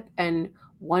relationship and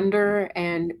wonder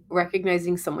and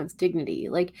recognizing someone's dignity.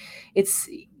 Like, it's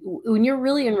when you're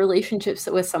really in relationships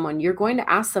with someone, you're going to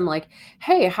ask them like,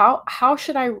 hey, how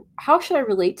should I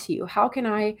relate to you?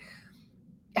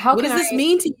 What does this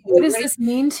mean to you? What does this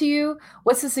mean to you?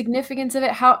 What's the significance of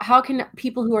it? How can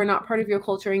people who are not part of your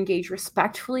culture engage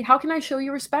respectfully? How can I show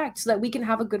you respect so that we can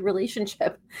have a good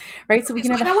relationship, right? So we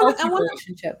can have a healthy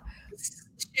relationship.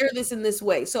 Share this in this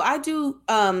way. So I do,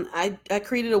 I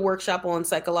created a workshop on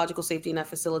psychological safety, and I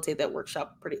facilitate that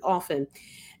workshop pretty often.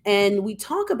 And we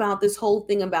talk about this whole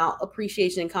thing about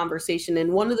appreciation and conversation.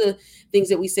 And one of the things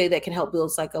that we say that can help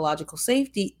build psychological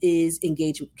safety is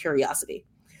engage with curiosity.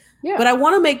 Yeah. But I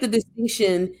want to make the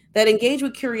distinction that engage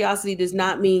with curiosity does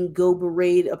not mean go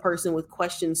berate a person with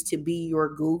questions to be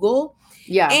your Google.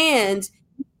 Yeah. And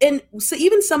so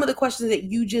even some of the questions that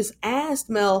you just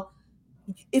asked, Mel,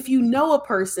 if you know a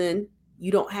person,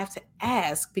 you don't have to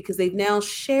ask because they've now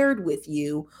shared with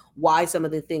you why some of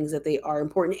the things that they are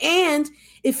important. And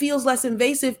it feels less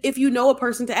invasive if you know a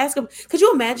person to ask them. Could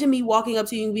you imagine me walking up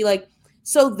to you and be like,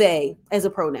 so they as a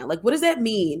pronoun, like, what does that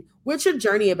mean? What's your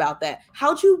journey about that?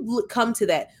 How'd you come to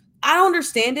that? I don't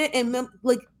understand it. And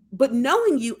like, but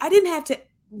knowing you, I didn't have to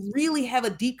really have a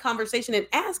deep conversation and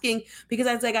asking, because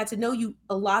as I got to know you,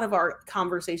 a lot of our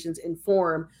conversations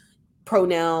inform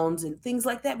pronouns and things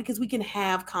like that, because we can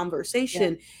have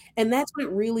conversation. Yeah. And that's what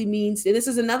it really means. And this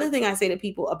is another thing I say to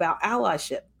people about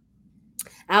allyship.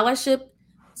 Allyship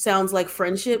sounds like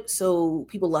friendship, so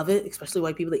people love it, especially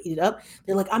white people that eat it up.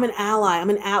 They're like, I'm an ally.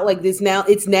 I'm an ally. Like this now,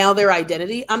 it's now their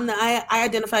identity. I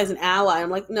identify as an ally.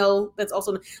 I'm like, no, that's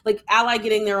also like ally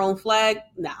getting their own flag.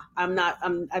 Nah, I'm not.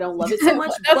 I don't love it so much.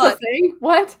 That's but, a thing.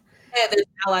 What? Yeah, there's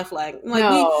an ally flag. Like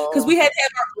because we had to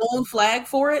have our own flag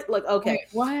for it. Like, okay,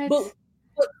 wait, what?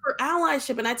 But for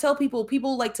allyship, and I tell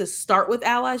people like to start with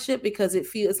allyship because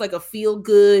it's like a feel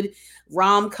good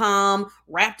rom-com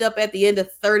wrapped up at the end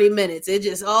of 30 minutes. It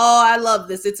just, I love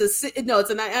this.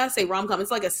 I say rom-com.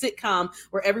 It's like a sitcom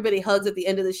where everybody hugs at the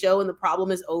end of the show and the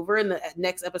problem is over and the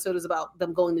next episode is about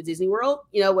them going to Disney World,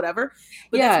 whatever.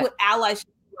 But that's what allyship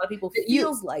a lot of people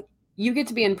feels like. You get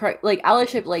to be in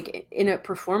allyship, like in a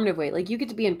performative way, like you get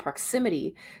to be in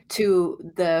proximity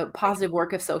to the positive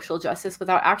work of social justice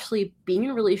without actually being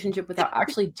in a relationship, without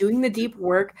actually doing the deep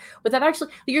work, without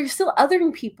actually, you're still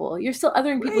othering people. You're still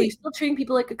othering people. Right. You're still treating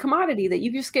people like a commodity that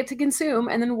you just get to consume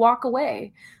and then walk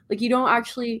away. Like you're not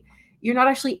actually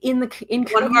in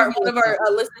one of our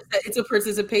listeners said it's a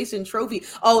participation trophy.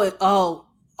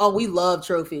 We love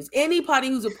trophies. Anybody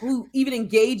who even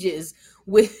engages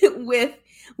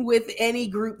with any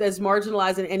group that's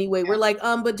marginalized in any way, we're like,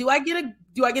 but do I get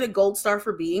a gold star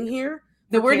for being here?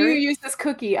 The word you use is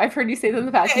cookie. I've heard you say that in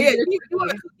the past. Yeah,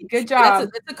 good job.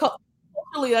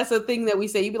 Culturally, that's a thing that we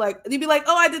say. You'd be like,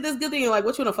 oh, I did this good thing. You're like,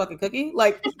 what, you want a fucking cookie?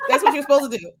 Like, that's what you're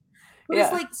supposed to do. But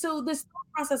it's like, so this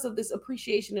process of this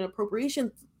appreciation and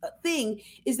appropriation thing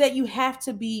is that you have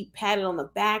to be patted on the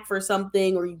back for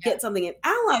something, or you get something in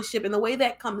allyship. And the way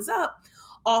that comes up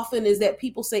often is that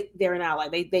people say they're an ally.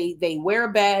 They wear a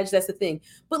badge. That's the thing.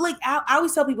 But like I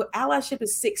always tell people, allyship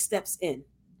is 6 steps in.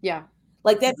 Yeah.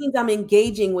 Like that means I'm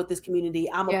engaging with this community.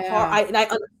 I'm a part. I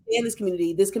understand understand this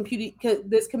community.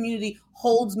 This community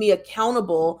holds me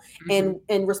accountable Mhm.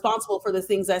 and responsible for the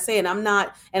things I say. And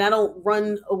I don't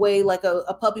run away like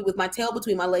a puppy with my tail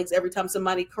between my legs every time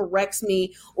somebody corrects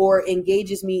me or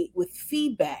engages me with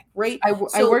feedback, right? I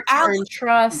So work to earn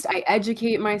trust. I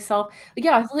educate myself.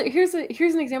 Yeah, here's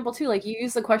an example too. Like you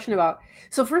used the question about.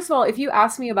 So first of all, if you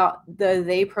ask me about the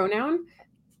they pronoun,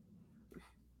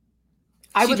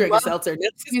 I she would drank a love. seltzer.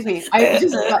 Excuse me. I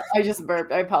just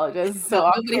burped. I apologize. It's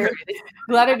so Nobody heard awkward. it.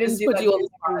 Glad I I didn't just do put that you on during the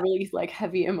like a spot. really like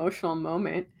heavy emotional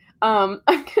moment.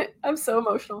 I'm so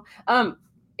emotional.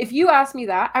 If you asked me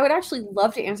that, I would actually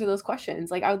love to answer those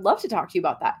questions. Like I would love to talk to you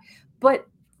about that. But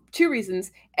two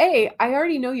reasons. A, I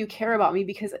already know you care about me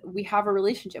because we have a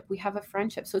relationship, we have a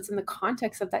friendship. So it's in the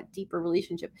context of that deeper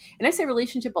relationship. And I say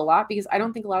relationship a lot because I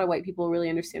don't think a lot of white people really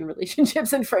understand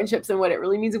relationships and friendships and what it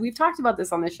really means. And we've talked about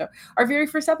this on this show. Our very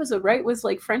first episode, right, was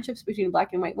like friendships between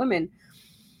black and white women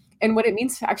and what it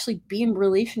means to actually be in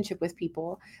relationship with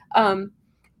people.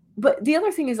 But the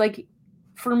other thing is like,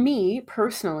 for me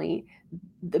personally,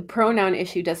 the pronoun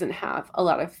issue doesn't have a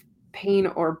lot of pain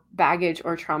or baggage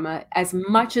or trauma as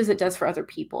much as it does for other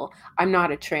people. I'm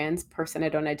not a trans person. I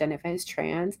don't identify as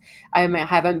trans.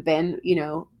 Haven't been,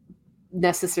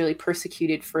 necessarily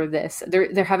persecuted for this.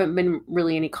 There haven't been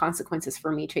really any consequences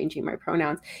for me changing my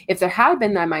pronouns. If there had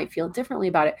been, I might feel differently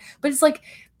about it. But it's like,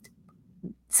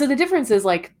 so the difference is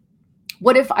like,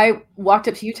 what if I walked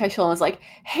up to you, Taishul, and was like,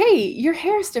 hey, your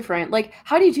hair is different. Like,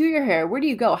 how do you do your hair? Where do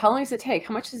you go? How long does it take?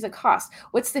 How much does it cost?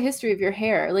 What's the history of your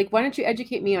hair? Like, why don't you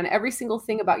educate me on every single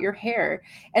thing about your hair?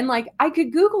 And like, I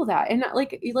could Google that. And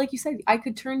like you said, I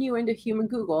could turn you into human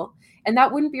Google. And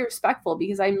that wouldn't be respectful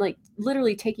because I'm like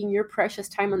literally taking your precious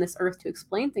time on this earth to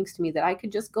explain things to me that I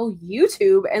could just go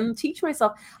YouTube and teach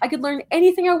myself. I could learn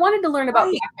anything I wanted to learn about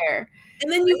Right. black hair.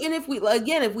 And then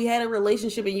if we had a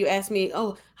relationship and you asked me,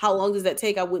 oh, how long does that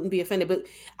take? I wouldn't be offended. But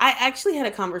I actually had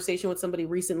a conversation with somebody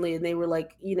recently and they were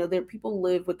like, there people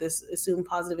live with this assumed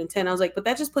positive intent. I was like, but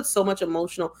that just puts so much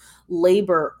emotional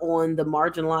labor on the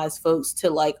marginalized folks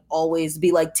to like always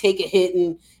be like, take a hit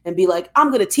and be like, I'm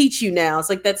going to teach you now. It's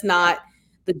like, that's not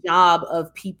the job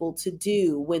of people to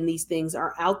do when these things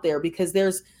are out there because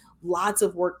there's lots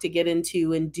of work to get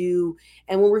into and do.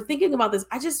 And when we're thinking about this,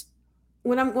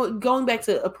 when I'm going back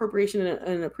to appropriation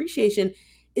and appreciation,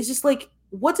 it's just like,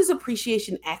 what does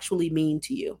appreciation actually mean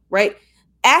to you, right?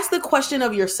 Ask the question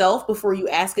of yourself before you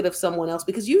ask it of someone else,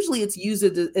 because usually it's used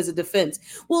as a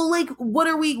defense. Well, like,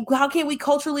 how can't we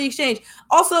culturally exchange?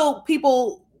 Also, white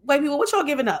people, what y'all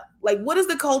giving up? Like, what is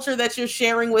the culture that you're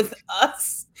sharing with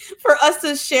us for us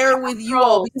to share with you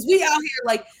all? Because we out here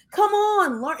like, come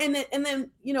on, learn. And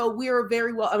then, we are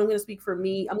very well. I'm going to speak for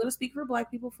me. I'm going to speak for black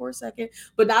people for a second,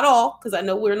 but not all, because I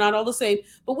know we're not all the same.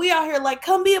 But we out here like,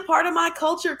 come be a part of my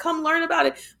culture. Come learn about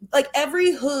it. Like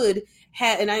every hood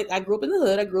and I grew up in the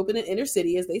hood. I grew up in an inner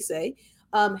city, as they say.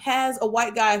 Has a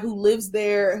white guy who lives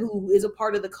there, who is a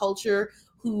part of the culture,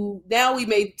 who now we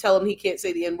may tell him he can't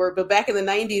say the N-word, but back in the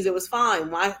 90s, it was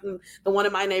fine. The one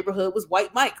in my neighborhood was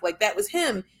White Mike. Like that was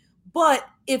him. But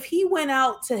if he went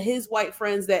out to his white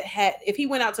friends if he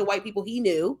went out to white people he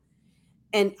knew,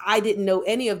 and I didn't know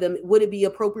any of them, would it be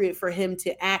appropriate for him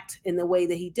to act in the way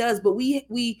that he does? But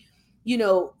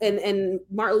and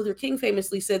Martin Luther King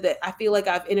famously said that I feel like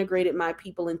I've integrated my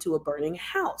people into a burning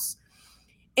house.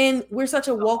 And we're such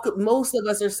a welcome, most of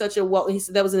us are such a welcome, he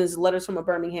said that was in his letters from a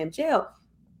Birmingham jail.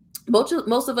 Most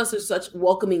of us are such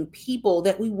welcoming people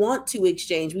that we want to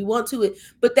exchange. We want to,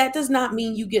 but that does not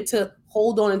mean you get to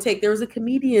hold on and take. There was a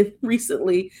comedian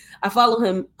recently. I follow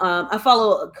him. I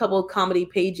follow a couple of comedy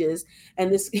pages,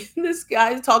 and this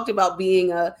guy talked about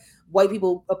being white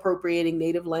people appropriating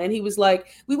native land. He was like,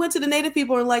 we went to the native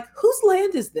people and like, whose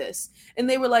land is this? And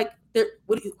they were like,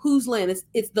 whose land?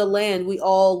 It's the land we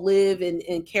all live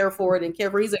and care for it and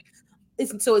care for. He's like,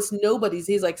 it's nobody's.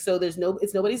 He's like, it's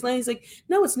nobody's land. He's like,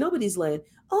 no, it's nobody's land.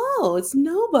 Oh, it's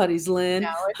nobody's land.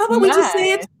 How about we just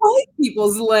say it's white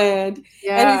people's land?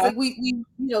 Yeah. And he's like, we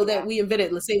that we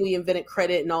invented. Let's say we invented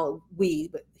credit and all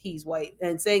but he's white,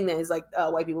 and saying that is like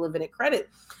white people invented credit.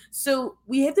 So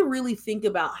we have to really think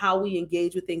about how we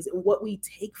engage with things and what we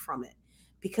take from it,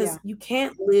 because you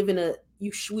can't live in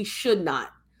we should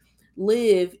not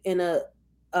live in a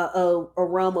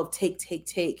realm of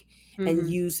take and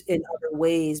use in other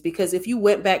ways. Because if you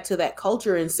went back to that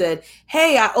culture and said,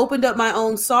 hey, I opened up my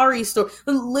own sari store,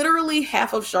 literally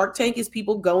half of Shark Tank is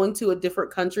people going to a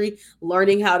different country,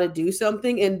 learning how to do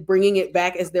something and bringing it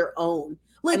back as their own.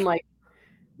 Like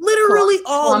literally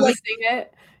all like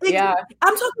it. Yeah.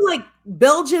 I'm talking like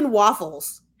Belgian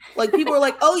waffles Like people are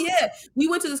like, oh yeah, we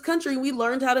went to this country and we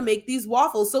learned how to make these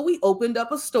waffles. So we opened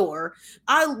up a store.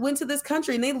 I went to this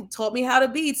country and they taught me how to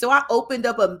bead. So I opened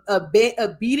up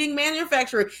a beading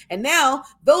manufacturer. And now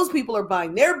those people are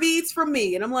buying their beads from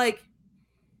me. And I'm like,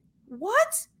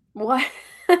 what? What?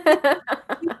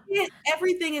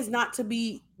 Everything is not to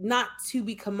be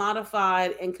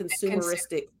commodified and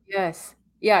consumeristic. Yes.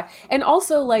 Yeah. And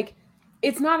also, like,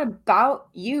 it's not about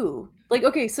you. Like,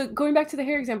 okay, so going back to the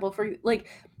hair example, for like,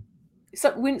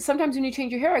 sometimes when you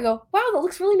change your hair, I go, wow, that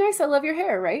looks really nice. I love your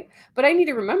hair, right? But I need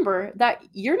to remember that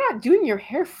you're not doing your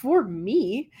hair for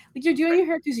me. Like, you're doing your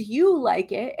hair because you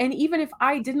like it. And even if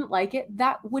I didn't like it,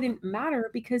 that wouldn't matter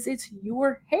because it's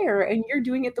your hair and you're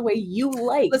doing it the way you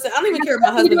like. Listen, I don't even care if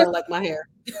my husband don't like my hair.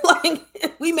 Like,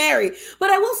 we marry. But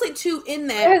I will say too, in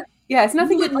that, yeah, it's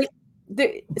nothing like.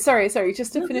 Sorry,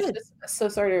 just to finish good. this. So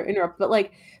sorry to interrupt, but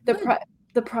like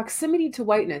the proximity to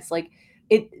whiteness, like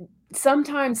it.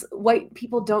 Sometimes white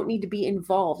people don't need to be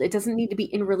involved. It doesn't need to be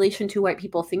in relation to white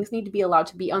people. Things need to be allowed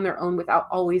to be on their own without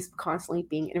always constantly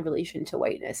being in relation to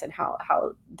whiteness and how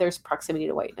there's proximity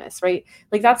to whiteness, right?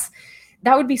 Like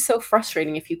that would be so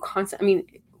frustrating if you I mean,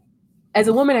 as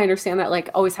a woman, I understand that like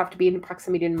always have to be in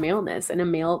proximity to maleness in a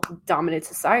male dominant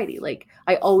society. Like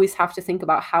I always have to think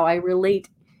about how I relate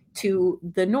to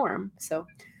the norm. So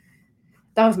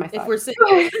that was my thought. If we're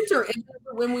centering,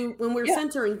 when we're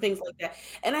centering things like that.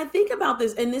 And I think about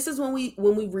this, and this is when we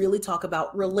really talk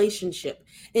about relationship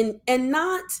and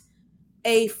not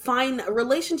a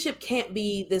relationship can't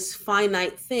be this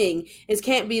finite thing. It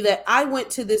can't be that I went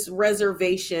to this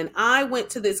reservation, I went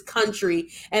to this country,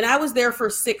 and I was there for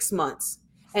 6 months.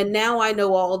 And now I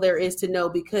know all there is to know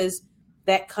because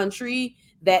that country,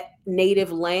 that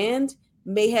native land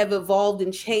may have evolved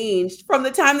and changed from the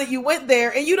time that you went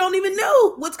there, and you don't even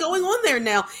know what's going on there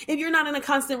now if you're not in a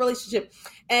constant relationship.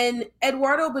 And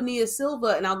Eduardo Bonilla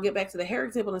Silva, and I'll get back to the hair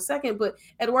example in a second, but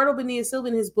Eduardo Bonilla Silva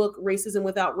in his book Racism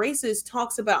Without Races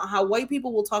talks about how white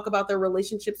people will talk about their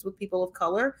relationships with people of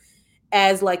color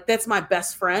as like, that's my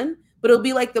best friend, but it'll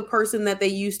be like the person that they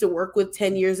used to work with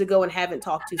 10 years ago and haven't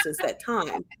talked to since that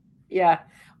time. Yeah.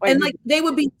 And like they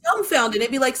would be dumbfounded.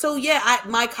 It'd be like, so yeah,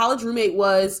 my college roommate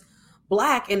was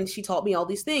Black and she taught me all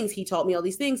these things. He taught me all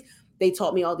these things. They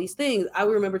taught me all these things. I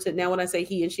remember to now when I say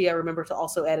he and she, I remember to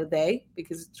also add a they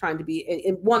because it's trying to be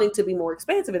and wanting to be more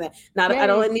expansive in that. Not I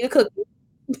don't need a cookie.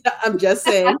 I'm just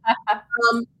saying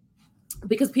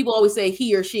because people always say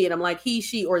he or she, and I'm like he,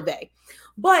 she, or they.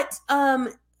 But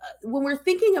when we're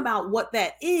thinking about what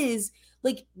that is,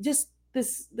 like just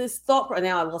this thought.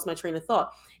 Now I lost my train of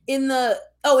thought. In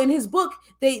his book,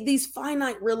 these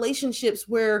finite relationships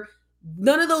where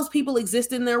none of those people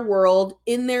exist in their world,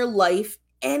 in their life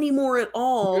anymore at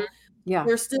all. Yeah.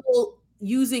 They're still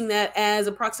using that as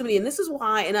a proximity. And this is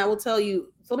why, and I will tell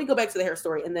you, so let me go back to the hair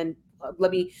story and then let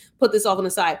me put this off on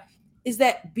the side. Is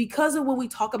that because of when we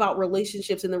talk about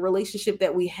relationships and the relationship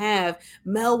that we have,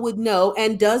 Mel would know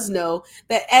and does know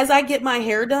that as I get my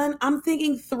hair done, I'm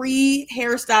thinking 3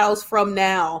 hairstyles from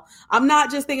now. I'm not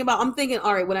just thinking about, I'm thinking,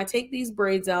 all right, when I take these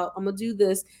braids out, I'm going to do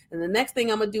this. And the next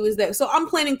thing I'm going to do is that. So I'm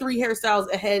planning 3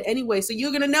 hairstyles ahead anyway. So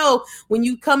you're going to know when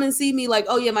you come and see me like,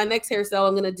 oh yeah, my next hairstyle,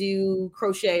 I'm going to do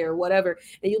crochet or whatever.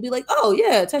 And you'll be like, oh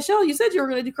yeah, Tashelle, you said you were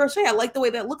going to do crochet. I like the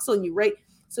way that looks on you, right?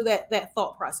 So that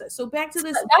thought process. So back to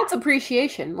this. That's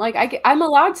appreciation. Like I'm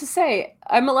allowed to say,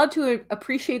 I'm allowed to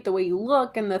appreciate the way you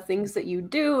look and the things that you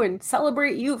do and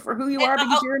celebrate you for who you are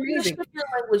because you're amazing. Your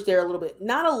language there a little bit.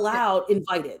 Not allowed,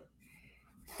 invited.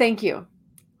 Thank you.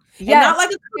 Yeah, not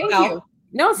like a thank you.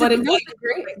 No, but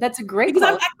that's a great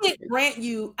because I can't grant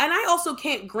you, and I also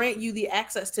can't grant you the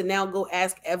access to now go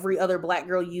ask every other Black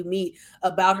girl you meet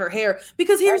about her hair.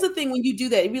 Because here's the thing: when you do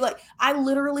that, you'd be like, I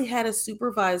literally had a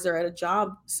supervisor at a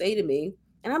job say to me,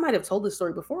 and I might have told this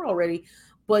story before already,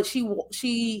 but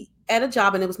she at a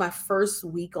job, and it was my first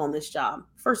week on this job,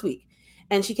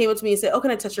 and she came up to me and said, "Oh,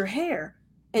 can I touch your hair?"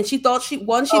 And she thought she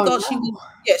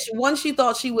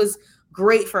thought she was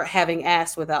great for having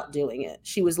asked without doing it.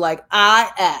 She was like,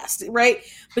 I asked, right?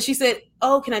 But she said,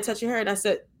 oh, can I touch your hair? And I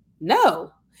said,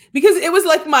 no, because it was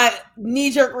like my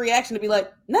knee-jerk reaction to be like,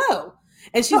 no.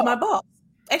 And she's my boss.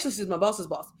 Actually, she's my boss's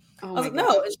boss. I was like,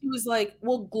 no. And she was like,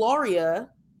 well, Gloria,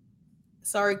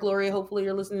 sorry, Gloria, hopefully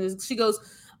you're listening to this. She goes,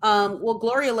 well,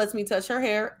 Gloria lets me touch her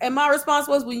hair. And my response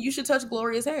was, well, you should touch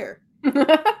Gloria's hair.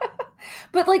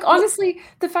 But like honestly,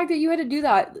 the fact that you had to do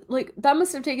that, like that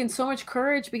must have taken so much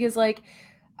courage because like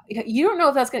you don't know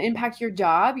if that's going to impact your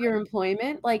job, your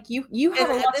employment. Like you have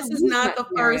a lot this to is lose in not that the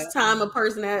scenario. first time a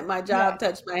person at my job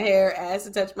touched my hair, asked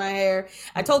to touch my hair.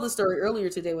 I told the story earlier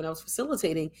today when I was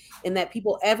facilitating, in that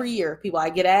people every year, I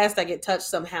get asked, I get touched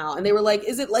somehow. And they were like,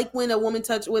 is it like when when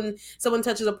someone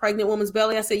touches a pregnant woman's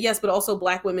belly? I said, yes, but also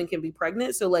Black women can be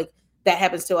pregnant. So like that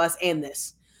happens to us and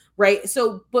this. Right.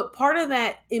 So, but part of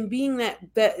that in being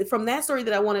that from that story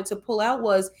that I wanted to pull out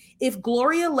was, if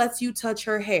Gloria lets you touch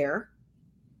her hair,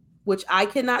 which I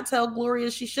cannot tell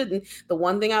Gloria she shouldn't. The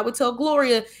one thing I would tell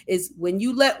Gloria is, when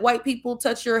you let white people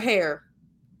touch your hair,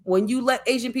 when you let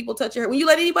Asian people touch your hair, when you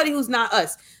let anybody who's not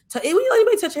us, when you let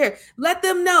anybody touch your hair, let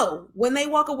them know when they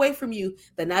walk away from you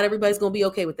that not everybody's going to be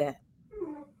okay with that.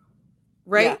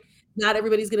 Right? Yeah. Not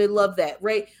everybody's going to love that.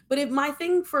 Right? But if my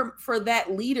thing for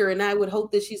that leader, and I would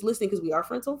hope that she's listening because we are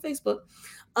friends on Facebook,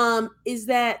 is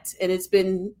that, and it's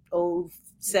been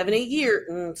 7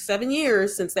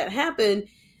 years since that happened.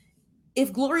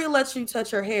 If Gloria lets you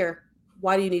touch her hair,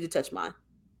 why do you need to touch mine?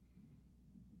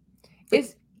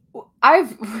 It's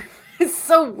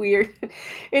so weird.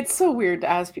 It's so weird to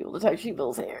ask people to touch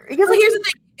people's hair. Because here's the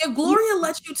thing. If Gloria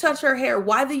lets you touch her hair,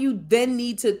 why do you then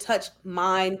need to touch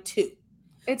mine too?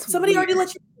 Somebody already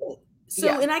let you do it.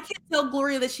 So, and I can't tell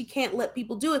Gloria that she can't let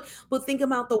people do it, but think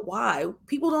about the why.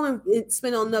 People don't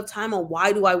spend enough time on,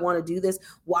 why do I want to do this?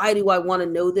 Why do I want to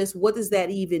know this? What does that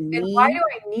even mean? And why do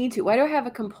I need to? Why do I have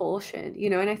a compulsion?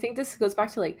 And I think this goes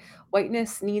back to like,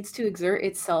 whiteness needs to exert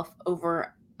itself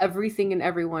over everything and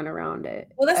everyone around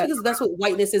it. Well, that's because that's what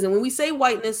whiteness is. And when we say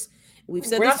whiteness, we've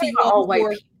said this to you all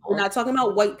before. We're not talking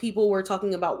about white people. We're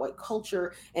talking about white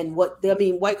culture, and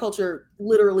white culture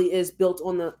literally is built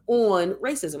on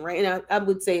racism, right? And I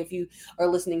would say, if you are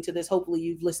listening to this, hopefully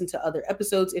you've listened to other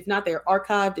episodes. If not, they're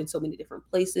archived in so many different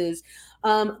places.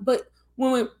 But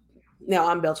now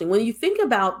I'm belching. When you think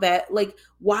about that, like,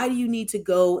 why do you need to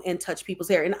go and touch people's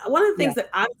hair? And one of the things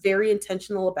that I'm very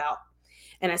intentional about,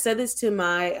 and I said this to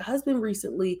my husband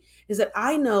recently, is that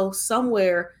I know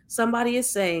somewhere somebody is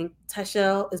saying,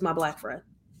 Tashelle is my Black friend.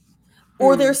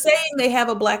 Or they're saying they have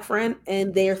a Black friend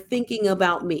and they're thinking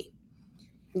about me.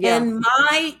 Yeah. And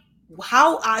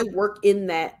how I work in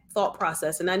that thought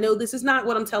process, and I know this is not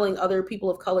what I'm telling other people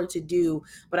of color to do,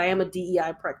 but I am a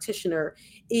DEI practitioner,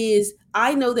 is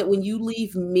I know that when you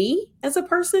leave me as a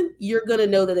person, you're going to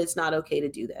know that it's not okay to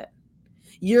do that.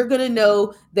 You're going to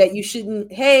know that you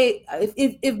shouldn't. Hey,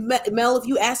 if Mel, if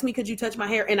you ask me, could you touch my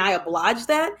hair? And I oblige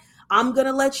that, I'm going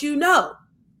to let you know.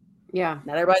 Yeah.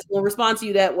 Not everybody's going to respond to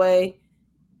you that way.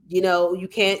 You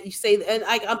can't say, and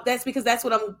that's because that's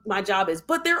what my job is.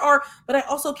 But I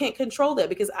also can't control that,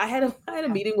 because I had a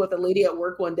meeting with a lady at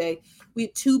work one day. We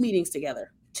had 2 meetings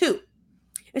together, 2.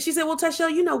 And she said, well,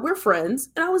 Tashelle, we're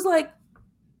friends. And I was like,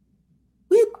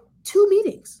 we had 2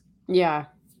 meetings. Yeah.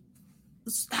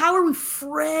 How are we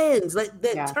friends? Like,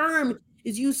 that term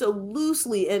is used so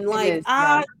loosely. And like,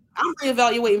 I'm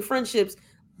reevaluating friendships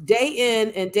day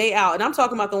in and day out. And I'm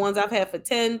talking about the ones I've had for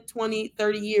 10, 20,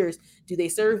 30 years. Do they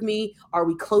serve me? Are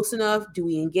we close enough? Do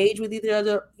we engage with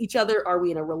each other? Are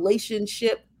we in a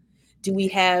relationship? Do we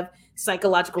have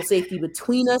psychological safety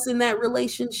between us in that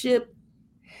relationship?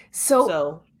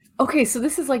 So okay, so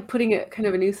this is like putting a kind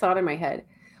of a new thought in my head.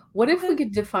 What if we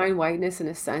could define whiteness in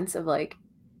a sense of like,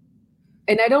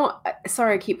 and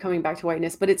sorry, I keep coming back to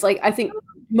whiteness, but it's like, I think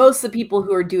most of the people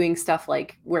who are doing stuff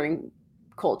like wearing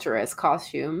culture as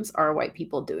costumes are white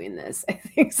people doing this, I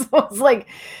think. So it's like,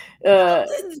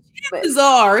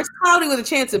 bizarre. It's cloudy with a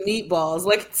chance of meatballs.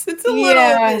 Like, it's a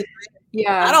little,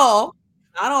 not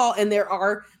all. And there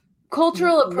are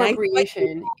cultural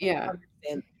appropriation. Yeah.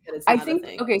 I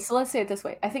think, okay, so let's say it this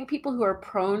way. I think people who are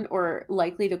prone or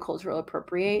likely to cultural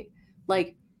appropriate,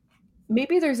 like,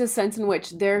 maybe there's a sense in which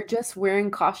they're just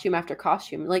wearing costume after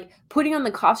costume, like putting on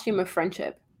the costume of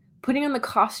friendship, putting on the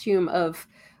costume of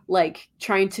like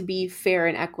trying to be fair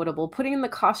and equitable, putting in the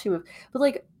costume of, but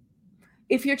like,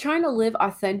 if you're trying to live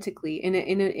authentically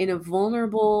in a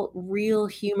vulnerable, real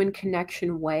human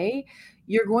connection way,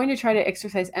 you're going to try to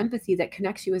exercise empathy that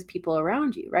connects you with people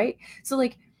around you, right? So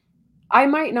like, I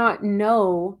might not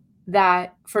know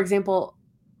that, for example,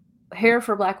 hair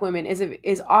for Black women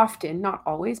is often, not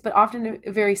always, but often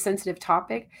a very sensitive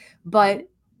topic. But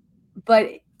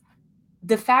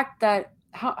the fact that,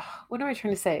 what am I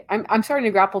trying to say? I'm starting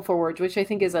to grapple for words, which I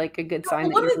think is like a good sign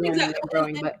that you're learning and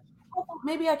growing. But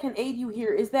maybe I can aid you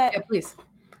here. Is that, please?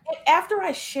 After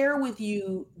I share with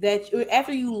you that,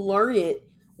 after you learn it,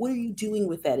 what are you doing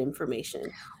with that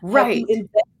information? Right. Have you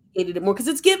investigated it more? Because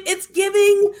it's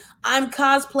giving. I'm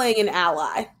cosplaying an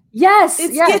ally. Yes.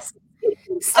 Yes.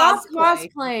 Stop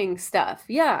cosplay. cosplaying stuff.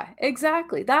 Yeah,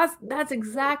 exactly. That's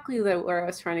exactly where I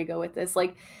was trying to go with this.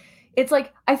 Like, it's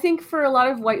like I think for a lot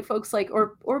of white folks, like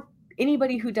or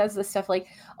anybody who does this stuff, like,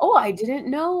 oh, I didn't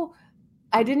know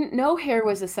hair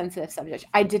was a sensitive subject.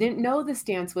 I didn't know this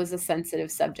dance was a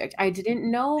sensitive subject. I didn't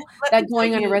know Let me that tell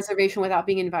going on a you. reservation without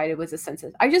being invited was a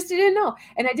sensitive. I just didn't know,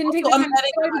 and I didn't take Also, the time to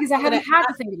think about it because I haven't had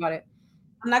to think about it.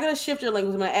 I'm not going to shift your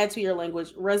language. I'm going to add to your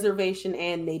language reservation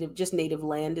and native, just native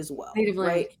land as well, Native land.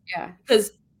 right? Yeah.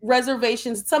 Because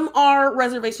reservations, some are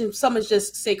reservations, some is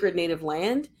just sacred native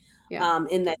land. Yeah.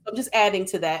 In that, I'm just adding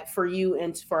to that for you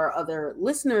and for our other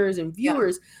listeners and Yeah.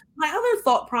 viewers. My other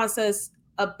thought process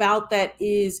about that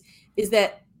is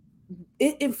that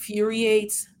it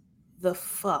infuriates the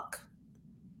fuck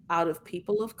out of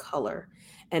people of color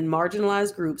and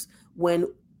marginalized groups when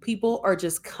people are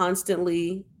just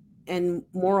constantly, and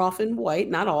more often white,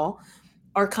 not all,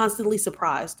 are constantly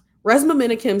surprised. Resma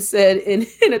Menakem said in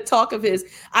a talk of his,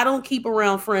 I don't keep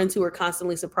around friends who are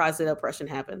constantly surprised that oppression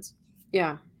happens.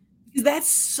 Yeah. Because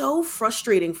that's so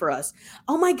frustrating for us.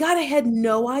 Oh my God, I had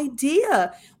no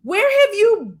idea. Where have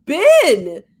you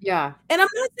been? Yeah. And I'm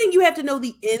not saying you have to know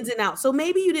the ins and outs. So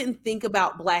maybe you didn't think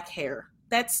about black hair.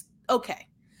 That's okay.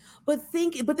 But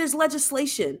there's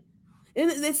legislation. And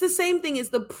it's the same thing as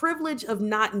the privilege of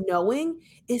not knowing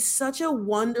is such a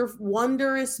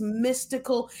wondrous,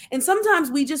 mystical, and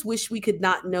sometimes we just wish we could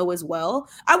not know as well.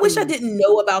 I wish I didn't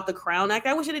know about the Crown Act.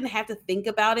 I wish I didn't have to think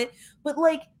about it. But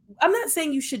like, I'm not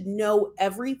saying you should know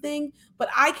everything, but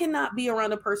I cannot be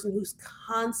around a person who's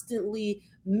constantly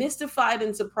mystified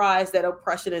and surprised that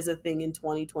oppression is a thing in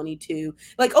 2022.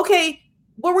 Like, okay,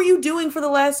 what were you doing for the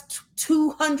last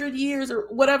 200 years or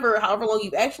whatever, however long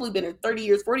you've actually been, in 30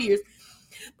 years, 40 years?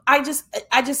 I just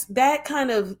that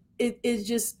kind of it is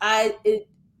just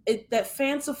that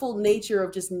fanciful nature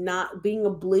of just not being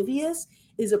oblivious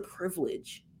is a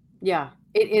privilege. Yeah.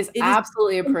 It is It is,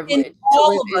 absolutely a privilege and to all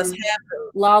live of us in have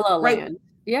those, La La right? Land.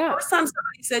 Yeah. First time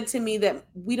somebody said to me that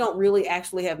we don't really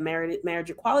actually have marriage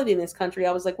equality in this country,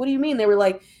 I was like, what do you mean? They were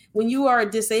like, when you are a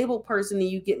disabled person and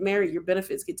you get married, your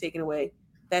benefits get taken away.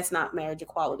 That's not marriage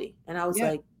equality. And I was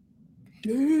like,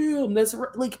 damn, that's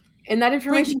like, and that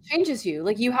information changes you.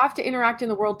 Like, you have to interact in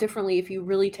the world differently if you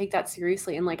really take that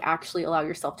seriously and like actually allow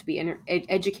yourself to be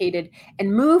educated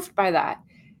and moved by that,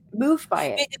 moved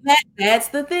by it. That's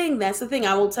the thing. That's the thing.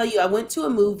 I will tell you, I went to a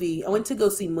movie. I went to go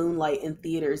see Moonlight in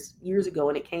theaters years ago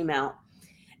when it came out.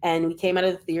 And we came out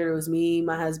of the theater. It was me,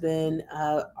 my husband,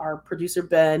 our producer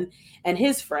Ben, and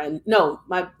his friend. No,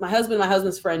 my husband, my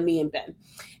husband's friend, me and Ben.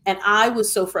 And I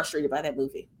was so frustrated by that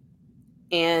movie.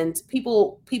 And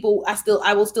people,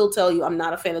 I will still tell you, I'm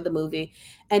not a fan of the movie,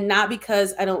 and not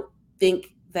because I don't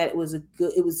think that it was a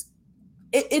good.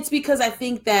 It's because I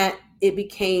think that it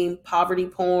became poverty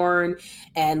porn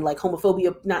and like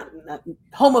homophobia, not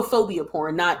homophobia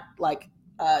porn, not like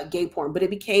gay porn, but it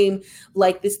became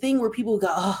like this thing where people go,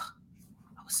 oh,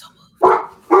 I was so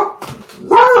moved.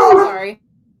 Sorry.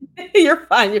 You're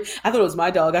fine. I thought it was my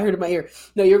dog. I heard it in my ear.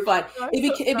 No, you're fine. It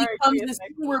becomes this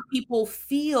thing where people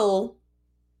feel,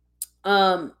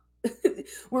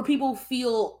 where people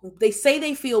feel, they say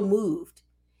they feel moved.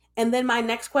 And then my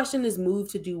next question is,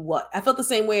 moved to do what? I felt the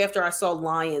same way after I saw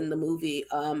Lion, the movie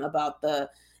about the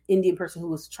Indian person who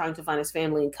was trying to find his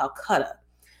family in Calcutta.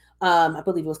 I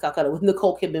believe it was Calcutta, with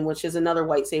Nicole Kidman, which is another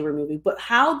white savior movie. But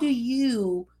what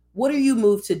are you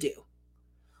moved to do?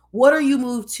 What are you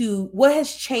moved to? What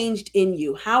has changed in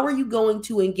you? How are you going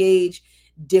to engage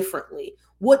differently?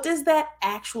 What does that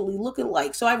actually look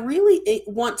like? So I really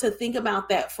want to think about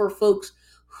that for folks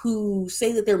who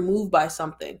say that they're moved by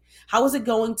something. How is it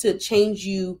going to change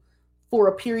you for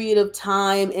a period of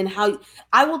time? And how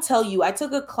I will tell you, I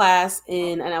took a class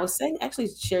and I was saying, actually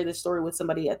share this story with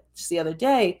somebody just the other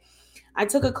day. I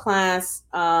took a class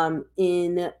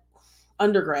in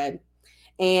undergrad,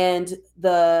 and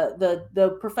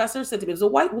the professor said to me, it was a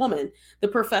white woman. The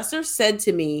professor said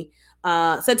to me,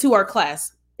 said to our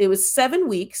class, it was 7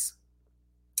 weeks,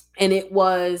 and it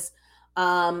was a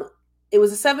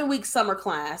 7-week summer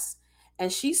class.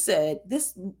 And she said,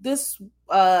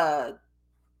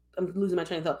 I'm losing my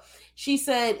train of thought. She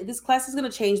said, this class is going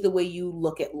to change the way you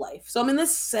look at life. So I'm in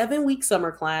this 7-week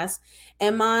summer class,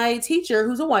 and my teacher,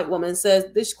 who's a white woman, says,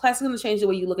 this class is going to change the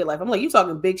way you look at life. I'm like, you're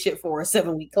talking big shit for a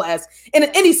 7-week class in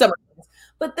any summer class.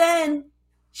 But then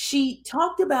she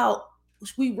talked about,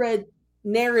 we read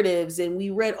narratives and we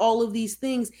read all of these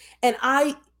things. And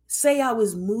I say I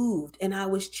was moved and I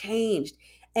was changed.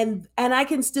 And I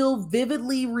can still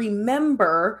vividly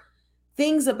remember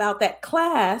things about that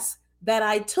class that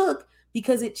I took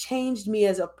because it changed me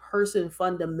as a person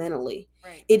fundamentally.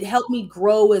 Right. It helped me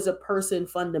grow as a person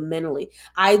fundamentally.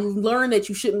 I learned that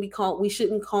we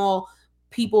shouldn't call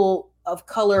people of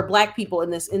color, black people in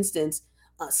this instance,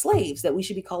 slaves, that we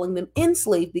should be calling them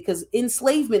enslaved, because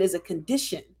enslavement is a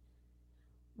condition,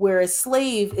 whereas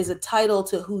slave is a title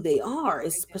to who they are,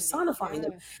 is Identity. personifying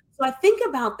them. Yeah. So I think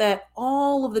about that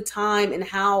all of the time and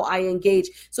how I engage.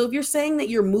 So if you're saying that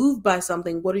you're moved by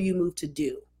something, what are you moved to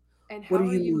do? And What are how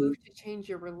are you you moved? moved to change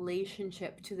your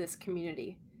relationship to this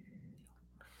community?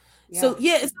 Yeah. So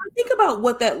yeah, so I think about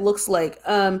what that looks like.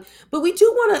 But we do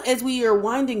want to, as we are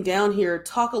winding down here,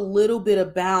 talk a little bit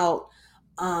about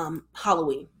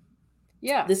Halloween.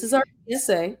 Yeah. This is our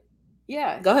PSA.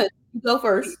 Yeah. Go ahead, you go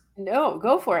first. No,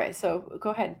 go for it. So go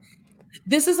ahead.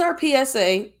 This is our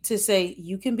PSA to say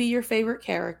you can be your favorite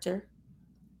character.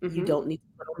 You Mm-hmm. don't need to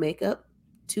put on makeup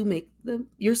to make them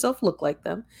yourself look like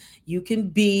them. You can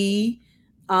be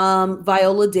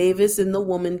Viola Davis in The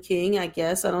Woman King, I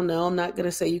guess. I don't know. I'm not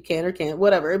gonna say you can or can't,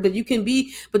 whatever. But you can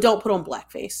be, but don't put on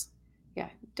blackface. Yeah.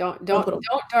 Don't Don't don't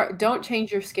put on don't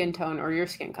change your skin tone or your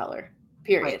skin color. right.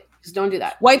 Period. Just don't do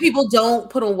that. White people don't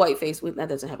put on whiteface. That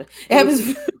doesn't happen. It And happens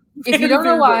if you very, don't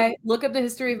know very rarely. why, look up the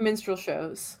history of minstrel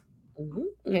shows. Mhm,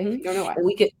 Okay, if mhm. you don't know why. And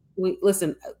we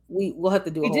listen. We'll have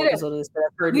to do a We whole did it. episode of this. But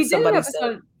I've heard We did an somebody say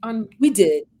episode on we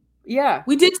did. yeah.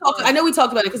 We did talk. I know we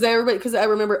talked about it because I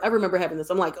remember having this.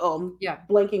 I'm like, oh, I'm Yeah.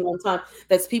 blanking one time.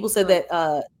 That's people said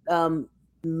that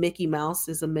Mickey Mouse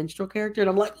is a minstrel character, and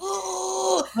I'm like,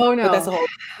 oh, Oh but that's a no.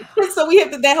 whole. So we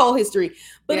have that whole history.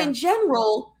 But Yeah. in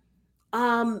general,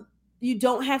 you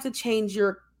don't have to change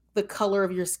the color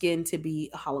of your skin to be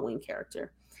a Halloween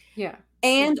character. Yeah.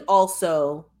 And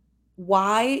also,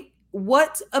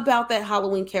 what about that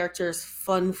Halloween character is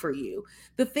fun for you?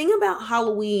 The thing about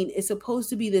Halloween is supposed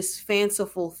to be this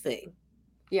fanciful thing,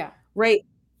 Yeah. right?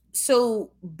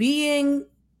 So being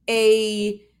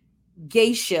a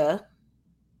geisha,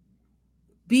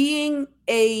 being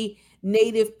a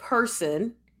native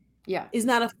person Yeah. is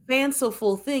not a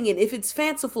fanciful thing. And if it's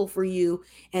fanciful for you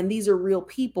and these are real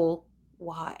people,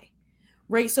 why?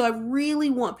 Right? So I really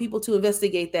want people to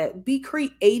investigate that. Be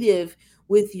creative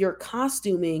with your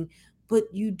costuming, but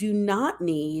you do not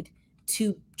need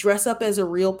to dress up as a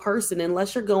real person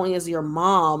unless you're going as your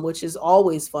mom, which is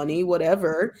always funny,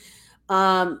 whatever.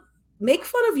 Make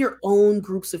fun of your own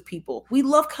groups of people. We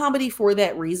love comedy for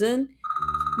that reason.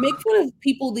 Make fun of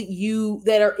people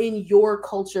that are in your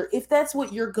culture if that's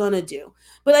what you're gonna do.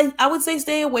 But I would say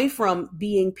stay away from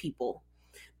being people,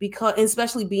 because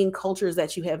especially being cultures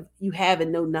that you have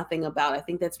and know nothing about. I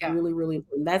think that's Yeah. really, really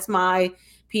important. That's my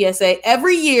PSA.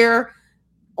 Every year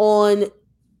on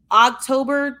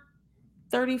October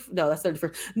 30th, no, that's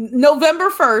 31st, November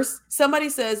 1st, somebody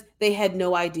says they had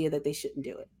no idea that they shouldn't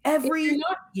do it. Every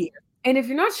year. And if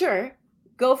you're not sure,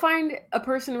 go find a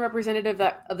person representative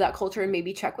of that culture and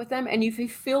maybe check with them. And if you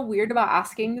feel weird about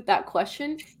asking that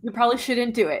question, you probably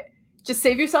shouldn't do it. Just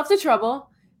save yourself the trouble.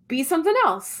 Be something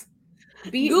else.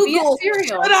 Be Google, a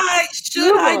cereal.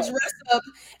 should I dress up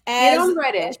as get on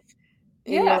Reddit?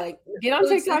 Yeah. Like, get on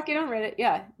TikTok, get on Reddit.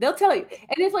 Yeah. They'll tell you.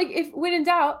 And if when in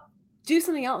doubt, do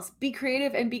something else. Be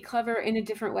creative and be clever in a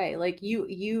different way. Like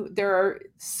there are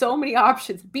so many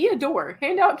options. Be a door,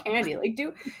 hand out candy. Like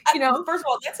first of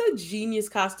all, that's a genius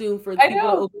costume for I people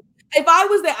know. to open. If I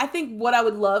was there, I think what I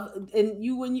would love, and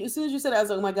as soon as you said it, I was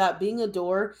like, oh my God, being a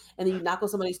door, and then you knock on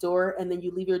somebody's door, and then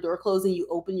you leave your door closed, and you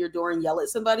open your door and yell at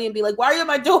somebody and be like, why are you at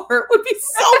my door? It would be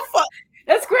so fun.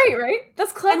 That's great, right?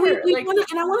 That's clever. And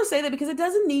I want to say that because it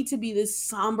doesn't need to be this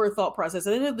somber thought process.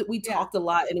 I know that we talked a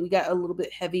lot and we got a little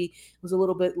bit heavy. It was a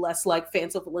little bit less like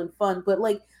fanciful and fun, but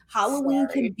like Halloween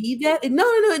can be that. No,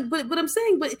 but I'm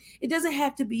saying, but it doesn't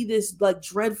have to be this like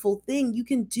dreadful thing. You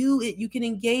can do it. You can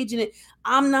engage in it.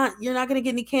 You're not going to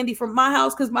get any candy from my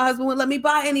house because my husband wouldn't let me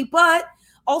buy any. But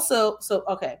also,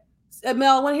 okay,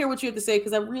 Mel, I want to hear what you have to say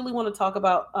because I really want to talk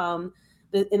about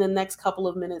in the next couple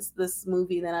of minutes this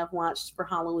movie that I've watched for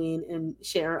Halloween and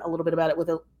share a little bit about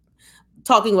it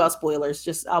talking about spoilers.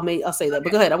 Just I'll say that.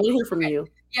 But go ahead. I want to hear from you.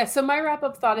 Yeah. So my wrap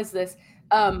up thought is this.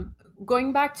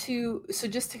 Going back to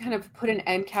just to kind of put an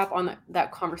end cap on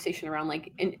that conversation around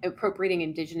like appropriating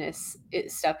indigenous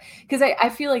stuff, because I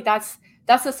feel like that's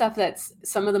the stuff that's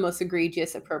some of the most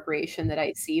egregious appropriation that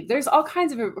I see. There's all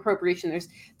kinds of appropriation.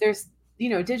 There's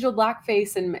digital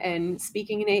blackface and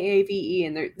speaking in AAVE,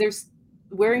 and there's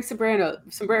wearing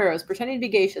sombreros, pretending to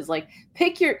be geishas. Like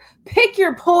pick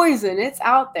your poison. It's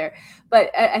out there.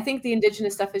 But I think the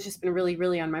indigenous stuff has just been really,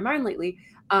 really on my mind lately.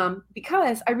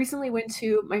 Because I recently went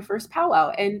to my first powwow,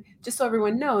 and just so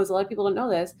everyone knows, a lot of people don't know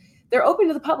this, they're open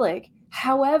to the public.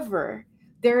 However,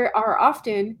 there are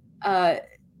often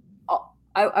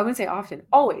I wouldn't say often,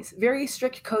 always very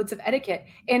strict codes of etiquette.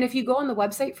 And if you go on the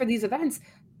website for these events,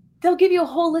 they'll give you a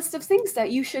whole list of things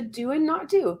that you should do and not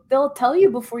do. They'll tell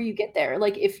you before you get there.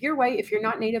 Like if you're white, if you're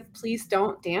not native, please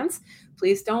don't dance.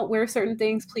 Please don't wear certain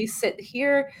things. Please sit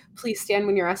here. Please stand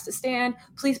when you're asked to stand.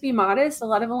 Please be modest. A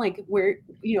lot of them like wear,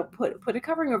 put a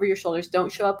covering over your shoulders.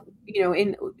 Don't show up,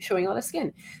 in showing a lot of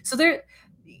skin. So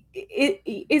it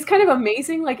is kind of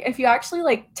amazing. Like if you actually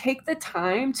like take the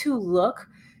time to look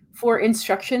for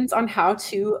instructions on how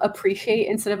to appreciate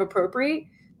instead of appropriate,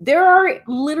 there are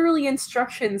literally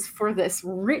instructions for this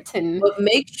written. But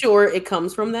make sure it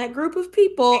comes from that group of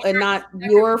people and not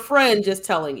your friend just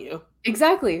telling you.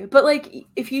 Exactly. But like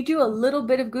if you do a little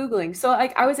bit of Googling, so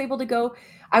like I was able to go,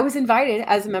 I was invited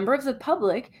as a member of the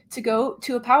public to go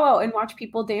to a powwow and watch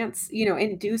people dance,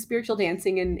 and do spiritual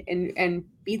dancing and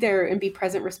be there and be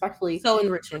present respectfully. So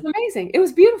enriching. It was amazing. It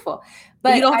was beautiful.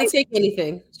 But you don't have to take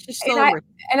anything. It's just so enriching.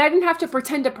 And I didn't have to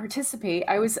pretend to participate.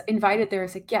 I was invited there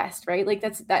as a guest, right? Like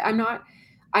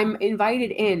I'm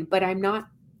invited in, but I'm not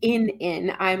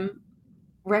in. I'm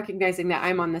recognizing that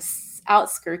I'm on the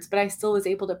outskirts, but I still was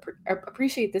able to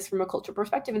appreciate this from a cultural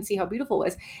perspective and see how beautiful it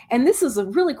was. And this is a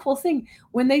really cool thing.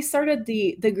 When they started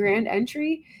the grand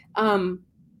entry,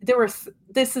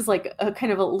 this is like a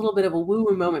kind of a little bit of a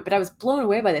woo-woo moment, but I was blown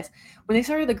away by this. When they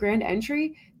started the grand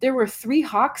entry, there were 3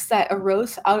 hawks that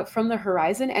arose out from the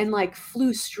horizon and like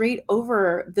flew straight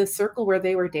over the circle where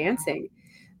they were dancing,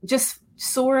 just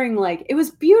soaring. Like it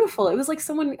was beautiful. It was like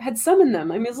someone had summoned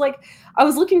them. I mean, it was like I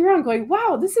was looking around going,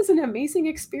 wow, this is an amazing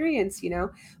experience,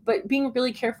 but being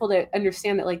really careful to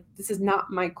understand that like this is not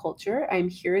my culture. I'm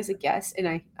here as a guest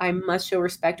and I must show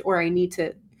respect, or I need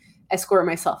to escort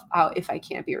myself out if I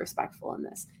can't be respectful in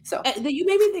this. So you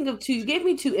made me think of you gave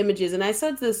me 2 images, and I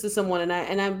said this to someone, and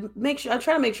I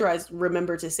try to make sure I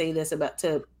remember to say this about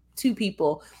to 2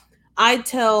 people. I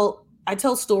tell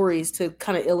stories to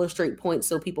kind of illustrate points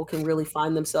so people can really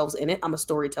find themselves in it. I'm a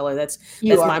storyteller. That's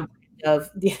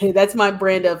my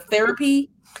brand of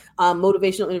therapy,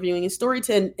 motivational interviewing, and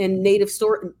storytelling, and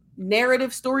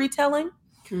narrative storytelling.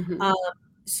 Mm-hmm.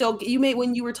 So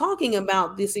when you were talking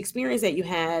about this experience that you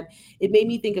had, it made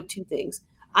me think of 2 things.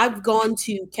 I've gone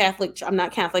to I'm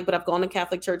not Catholic, but I've gone to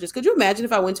Catholic churches. Could you imagine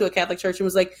if I went to a Catholic church and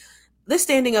was like, this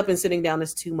standing up and sitting down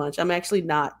is too much. I'm actually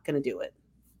not going to do it.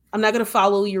 I'm not going to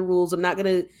follow your rules. I'm not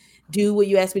going to do what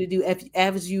you asked me to do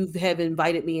as you have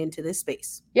invited me into this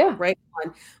space. Yeah. Right.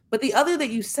 But the other that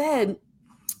you said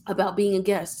about being a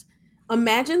guest,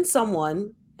 imagine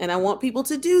someone, and I want people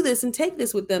to do this and take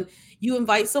this with them. You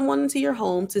invite someone into your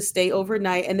home to stay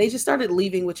overnight, and they just started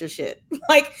leaving with your shit.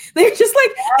 Like they're just like,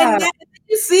 yeah. And then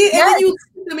you see it, and then you look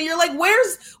at them and you're like,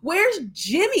 where's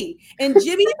Jimmy? And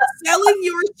Jimmy is selling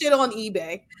your shit on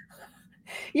eBay.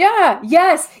 Yeah.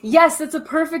 Yes. That's a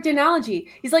perfect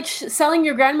analogy. He's like selling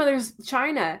your grandmother's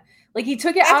china. Like he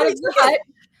took it out of the hutch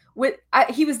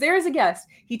he was there as a guest.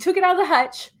 He took it out of the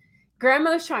hutch,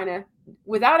 grandmother's china,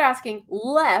 without asking,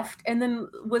 left, and then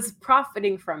was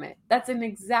profiting from it. That's an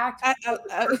exact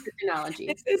perfect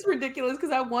analogy. It's ridiculous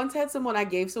because I once had someone, I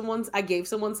gave someone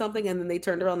something, and then they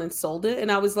turned around and sold it.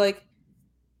 And I was like,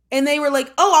 and they were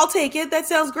like, oh, I'll take it. That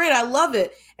sounds great. I love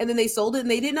it. And then they sold it,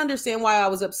 and they didn't understand why I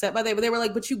was upset by that. But they were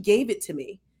like, but you gave it to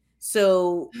me.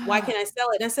 So why can't I sell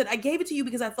it? And I said, I gave it to you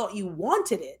because I thought you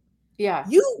wanted it. Yeah.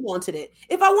 You wanted it.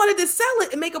 If I wanted to sell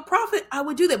it and make a profit, I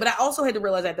would do that. But I also had to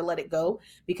realize I had to let it go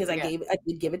because I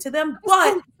did give it to them. But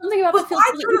why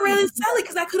turn around and sell it?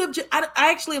 Because I could have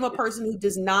I actually am a person who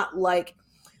does not like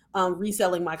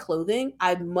reselling my clothing.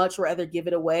 I'd much rather give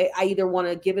it away. I either want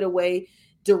to give it away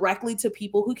directly to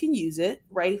people who can use it,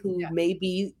 right? Who may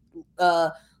be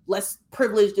less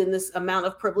privileged in this amount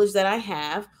of privilege that I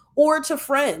have, or to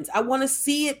friends. I want to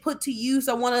see it put to use.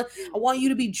 I want you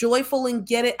to be joyful and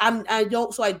get it. I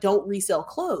don't resell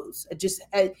clothes.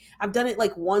 I've done it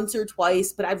like once or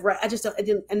twice, but I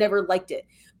never liked it.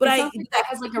 But that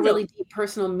has like a really deep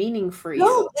personal meaning for you.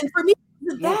 No, and for me,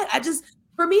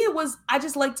 I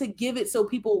just like to give it so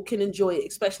people can enjoy it,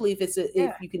 especially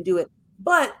if you can do it.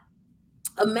 But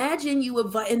imagine you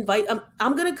invite.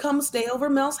 I'm gonna come stay over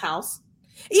Mel's house.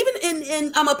 Even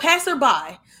in I'm a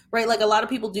passerby, right? Like a lot of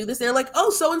people do this. They're like,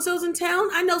 oh, so-and-so's in town.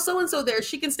 I know so-and-so there.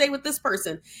 She can stay with this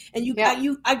person. And you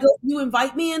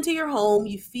invite me into your home.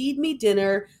 You feed me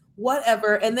dinner,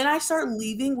 whatever. And then I start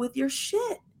leaving with your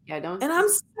shit. Yeah,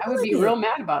 I would be real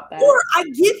mad about that. Or I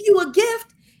give you a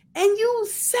gift and you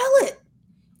sell it.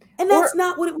 And that's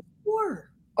not what it was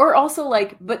for. Or also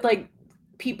but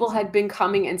people had been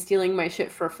coming and stealing my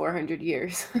shit for 400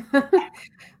 years.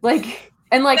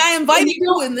 And I invite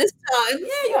you in this time.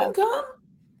 Yeah, you can come.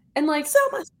 And sell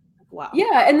my. Wow.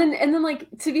 Yeah, and then like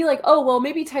to be like, oh well,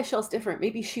 maybe Tyshell's different.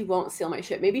 Maybe she won't steal my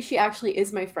shit. Maybe she actually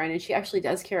is my friend and she actually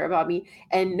does care about me.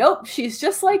 And nope, she's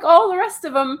just like all the rest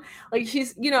of them. Like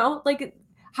she's, like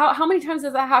how many times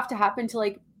does that have to happen to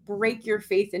like break your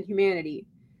faith in humanity?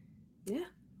 Yeah,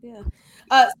 yeah.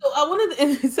 So I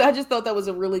wanted, so I just thought that was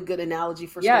a really good analogy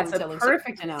for Yeah, it's a storytelling. So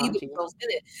perfect see analogy. themselves in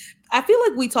it. I feel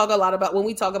like we talk a lot about when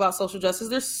we talk about social justice.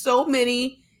 There's so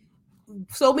many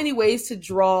ways to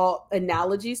draw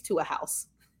analogies to a house.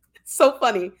 It's so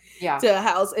funny Yeah. to a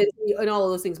house and all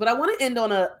of those things. But I want to end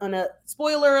on a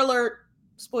spoiler alert.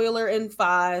 Spoiler in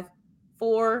 5,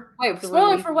 4. Wait, 3.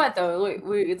 spoiler for what though?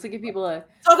 It's to give people a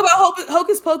Talk about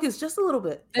Hocus Pocus just a little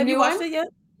bit. Have you watched it yet?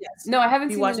 Yes. No, I haven't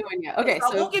seen the watched new one yet. Okay,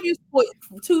 so I won't give you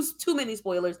too many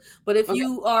spoilers. But if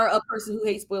you are a person who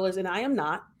hates spoilers, and I am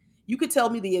not, you could tell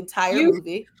me the entire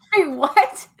movie. Wait,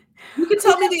 what? You can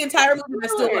tell me the entire movie.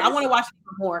 I want to watch it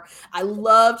more. I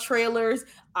love trailers.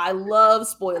 I love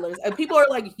spoilers. And people are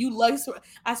like,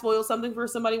 I spoiled something for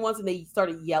somebody once and they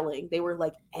started yelling. They were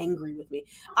like angry with me.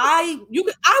 I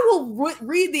will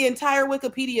read the entire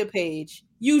Wikipedia page.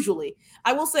 Usually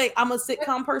I will say I'm a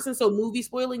sitcom person, so movie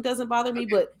spoiling doesn't bother me,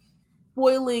 but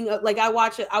spoiling, like I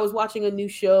was watching a new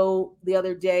show the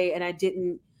other day and I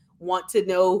didn't want to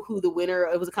know who the winner,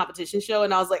 it was a competition show,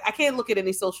 and I was like, I can't look at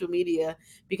any social media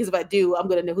because if I do, I'm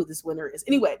going to know who this winner is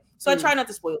anyway. So I try not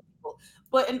to spoil people,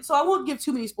 and so I won't give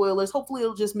too many spoilers. Hopefully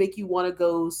it'll just make you want to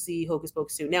go see Hocus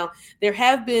Pocus 2. Now there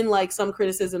have been like some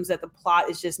criticisms that the plot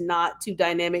is just not too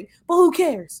dynamic, but who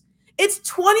cares? It's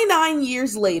 29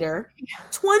 years later.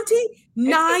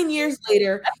 29 years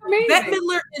later. Bette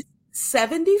Midler is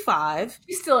 75.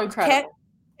 She's still incredible.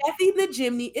 Kathy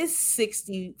Najimy is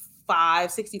 65,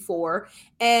 64,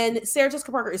 and Sarah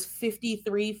Jessica Parker is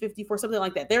 53, 54, something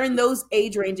like that. They're in those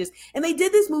age ranges, and they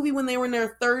did this movie when they were in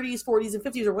their 30s, 40s, and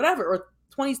 50s, or whatever, or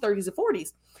 20s, 30s, and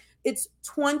 40s. It's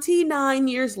 29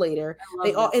 years later.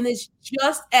 And it's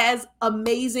just as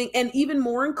amazing and even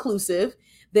more inclusive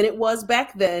than it was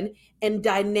back then, and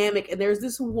dynamic. And there's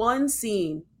this one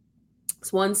scene.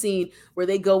 It's one scene where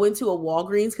they go into a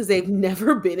Walgreens because they've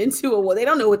never been into they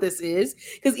don't know what this is,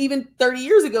 because even 30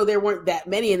 years ago there weren't that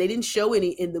many and they didn't show any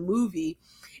in the movie.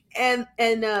 And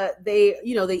they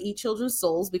eat children's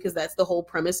souls because that's the whole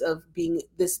premise of being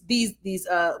these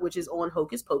which is on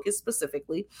Hocus Pocus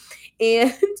specifically.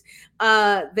 And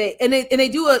they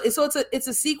do it's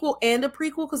a sequel and a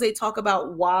prequel because they talk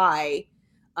about why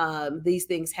these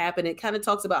things happen. It kind of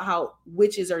talks about how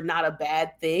witches are not a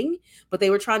bad thing, but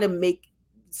they were trying to make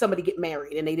somebody get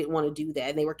married and they didn't want to do that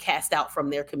and they were cast out from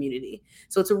their community.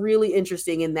 So it's a really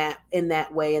interesting in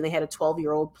that way. And they had a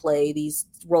 12-year-old play these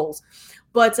roles.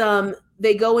 But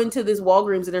they go into this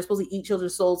Walgreens and they're supposed to eat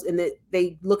children's souls, and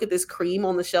they look at this cream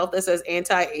on the shelf that says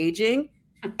anti-aging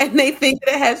and they think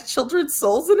that it has children's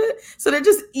souls in it. So they're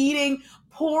just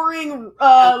pouring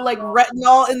like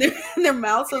retinol in their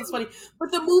mouth. So it's funny.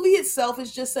 But the movie itself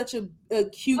is just such a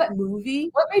cute movie.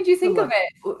 What made you think of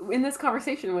it in this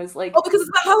conversation? Was like, because it's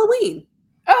about Halloween.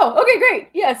 Oh, okay, great.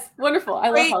 Yes, wonderful. I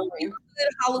love Halloween.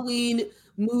 Halloween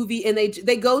movie, and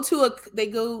they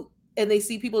go and they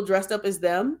see people dressed up as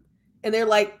them, and they're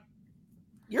like,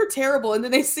 "You're terrible." And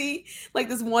then they see like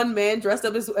this one man dressed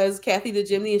up as Kathy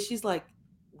Najimy, and she's like,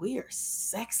 "We're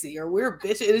sexy," or "We're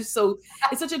bitch." It's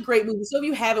such a great movie. So if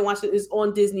you haven't watched it, it's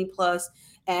on Disney Plus,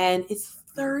 and it's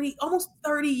almost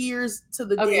 30 years to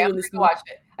the day when this movie. Watch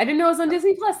it. I didn't know it was on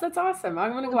Disney Plus. That's awesome.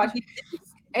 I'm gonna go watch it.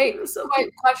 Hey,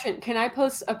 question. Can I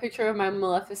post a picture of my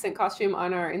Maleficent costume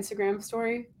on our Instagram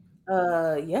story?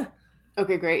 Yeah.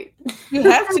 Okay, great. You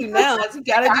have to now. That's what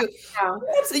you gotta do.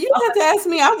 So you don't have to ask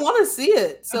me. I want to see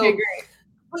it. So okay,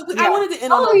 great. I wanted to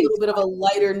end on a little bit of a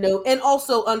lighter note, and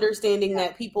also understanding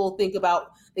that people they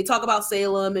talk about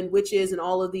Salem and witches and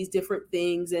all of these different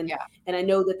things, and I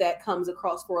know that comes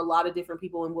across for a lot of different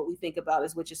people and what we think about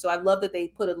as witches. So I love that they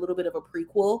put a little bit of a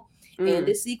prequel and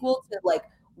a sequel to like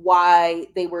why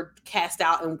they were cast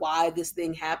out and why this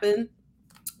thing happened.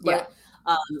 But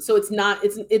so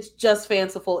it's just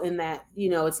fanciful in that,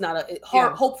 it's not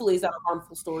hopefully it's not a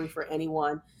harmful story for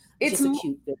anyone. It's just a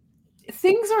cute thing.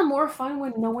 Things are more fun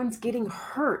when no one's getting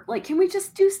hurt. Like, can we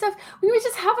just do stuff? We would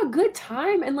just have a good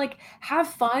time and like have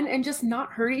fun and just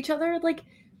not hurt each other. Like,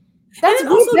 that's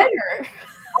also better.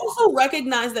 Also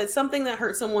recognize that something that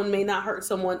hurts someone may not hurt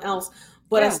someone else,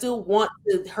 but I still want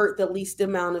to hurt the least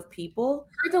amount of people.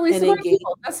 Hurt the least amount of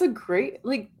people. That's a great,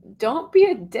 don't be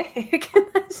a dick.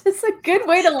 That's just a good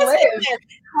way to live.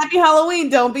 Happy Halloween.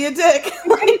 Don't be a dick.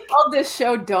 Call this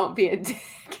show Don't Be a Dick.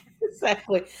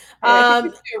 Exactly.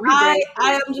 I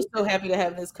am just so happy to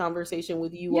have this conversation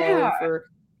with you all, and for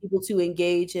people to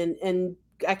engage and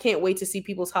I can't wait to see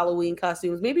people's Halloween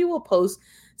costumes. Maybe we'll post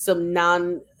some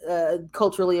non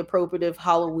culturally appropriative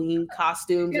Halloween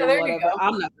costumes or whatever.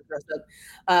 I'm not gonna dress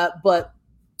up. But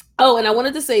and I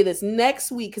wanted to say this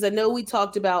next week, because I know we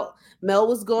talked about Mel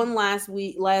was gone last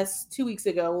 2 weeks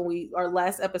ago when our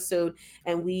last episode,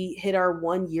 and we hit our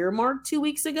 1 year mark 2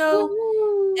 weeks ago.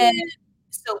 Ooh. And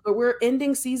so we're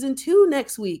ending season 2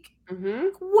 next week. Mm-hmm.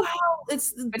 Wow,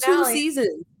 it's finale. 2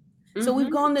 seasons. Mm-hmm. So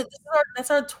we've gone to that's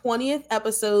our 20th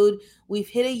episode. We've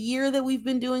hit a year that we've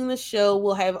been doing the show.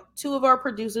 We'll have 2 of our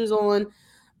producers on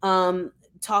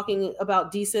talking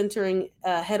about decentering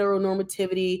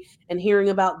heteronormativity and hearing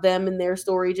about them and their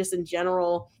story just in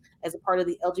general as a part of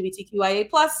the LGBTQIA+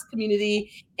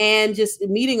 community, and just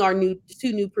meeting our 2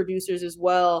 new producers as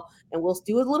well. And we'll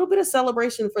do a little bit of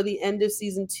celebration for the end of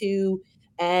season 2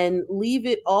 and leave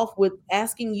it off with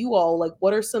asking you all, like,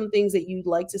 what are some things that you'd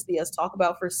like to see us talk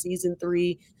about for season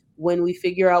 3 when we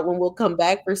figure out when we'll come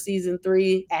back for season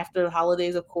 3 after the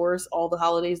holidays, of course, all the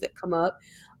holidays that come up.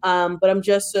 But I'm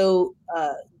just so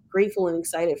grateful and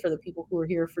excited for the people who are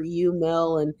here, for you,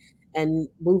 Mel, and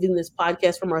moving this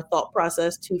podcast from our thought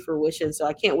process to fruition. So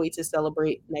I can't wait to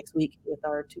celebrate next week with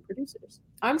our 2 producers.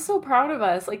 I'm so proud of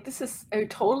us. Like, this is a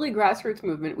totally grassroots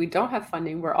movement. We don't have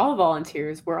funding. We're all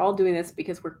volunteers. We're all doing this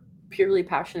because we're purely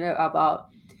passionate about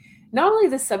not only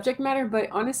the subject matter, but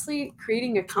honestly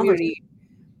creating a community.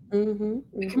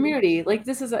 A community. Like,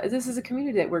 this is a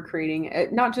community that we're creating,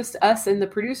 not just us and the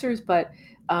producers, but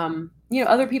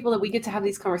other people that we get to have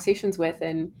these conversations with.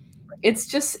 And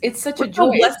it's such a joy.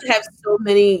 We're blessed to have so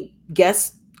many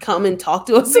guests come and talk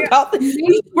to us about this.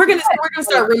 We're gonna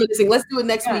start reminiscing. Let's do it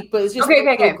next week. But it's just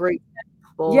so great.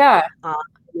 In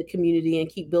the community and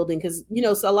keep building, because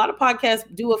so a lot of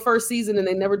podcasts do a first season and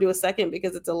they never do a second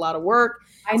because it's a lot of work.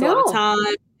 It's a lot of time,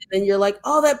 and then you're like,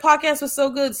 oh, that podcast was so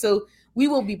good. So we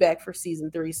will be back for season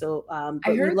 3. So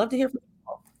we'd love to hear from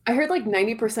you. I heard like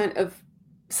 90% of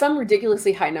some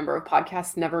ridiculously high number of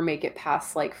podcasts never make it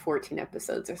past like 14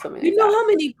 episodes or something. You know how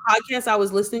many podcasts I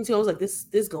was listening to? I was like, this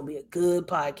is gonna be a good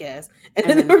podcast, and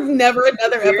then there was never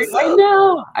another episode.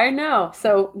 I know.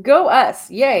 So go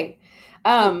us, yay!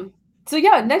 So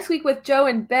yeah, next week with Joe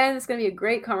and Ben, it's going to be a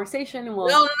great conversation. And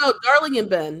no, Darling and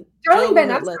Ben. Ben.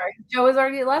 That's right. Joe is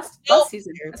already last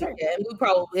season. That's right. Yeah,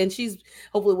 and she's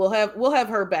hopefully we'll have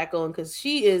her back on, because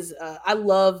she is. I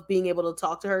love being able to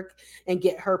talk to her and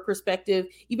get her perspective,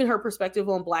 even her perspective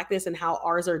on Blackness and how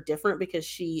ours are different, because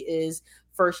she is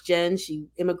first gen. She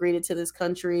immigrated to this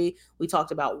country. We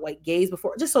talked about white gays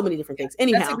before, just so many different things.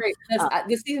 Anyhow, that's a great.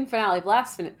 The season finale of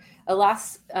last season,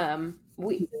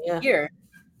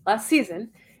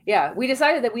 we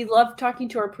decided that we love talking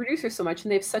to our producers so much,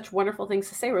 and they have such wonderful things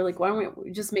to say. We're like, why don't we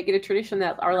just make it a tradition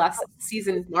that our last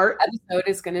season episode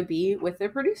is going to be with the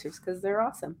producers, because they're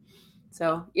awesome.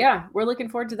 So yeah, we're looking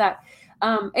forward to that.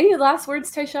 Any last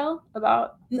words, Tychelle,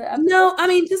 about the episode? No, I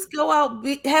mean, just go out,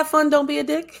 have fun, don't be a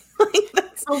dick.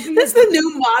 That's the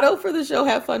new motto for the show.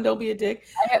 Have fun, don't be a dick.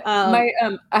 I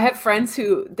have friends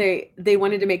who they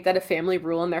wanted to make that a family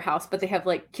rule in their house, but they have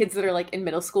like kids that are like in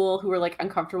middle school who are like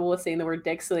uncomfortable with saying the word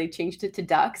dick, so they changed it to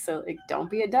duck. So like,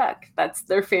 don't be a duck. That's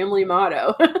their family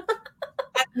motto.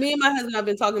 Me and my husband have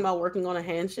been talking about working on a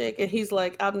handshake, and he's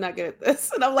like, I'm not good at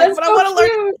this. And I'm like, but I want to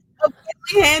learn a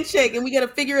family handshake, and we got to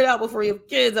figure it out before you have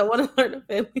kids. I want to learn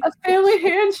a family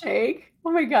handshake.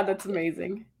 Oh my God, that's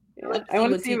amazing. Yeah. I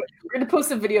want to see. We're going to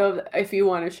post a video if you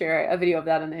want to share a video of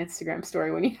that on the Instagram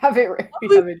story when you have it. One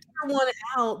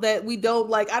out that we don't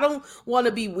like. I don't want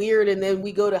to be weird, and then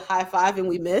we go to high five and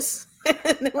we miss,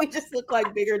 and then we just look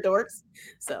like bigger dorks.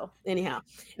 So anyhow,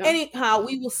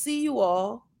 we will see you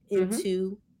all in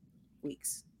 2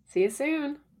 weeks. See you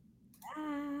soon.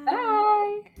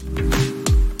 Bye.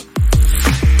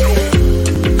 Bye.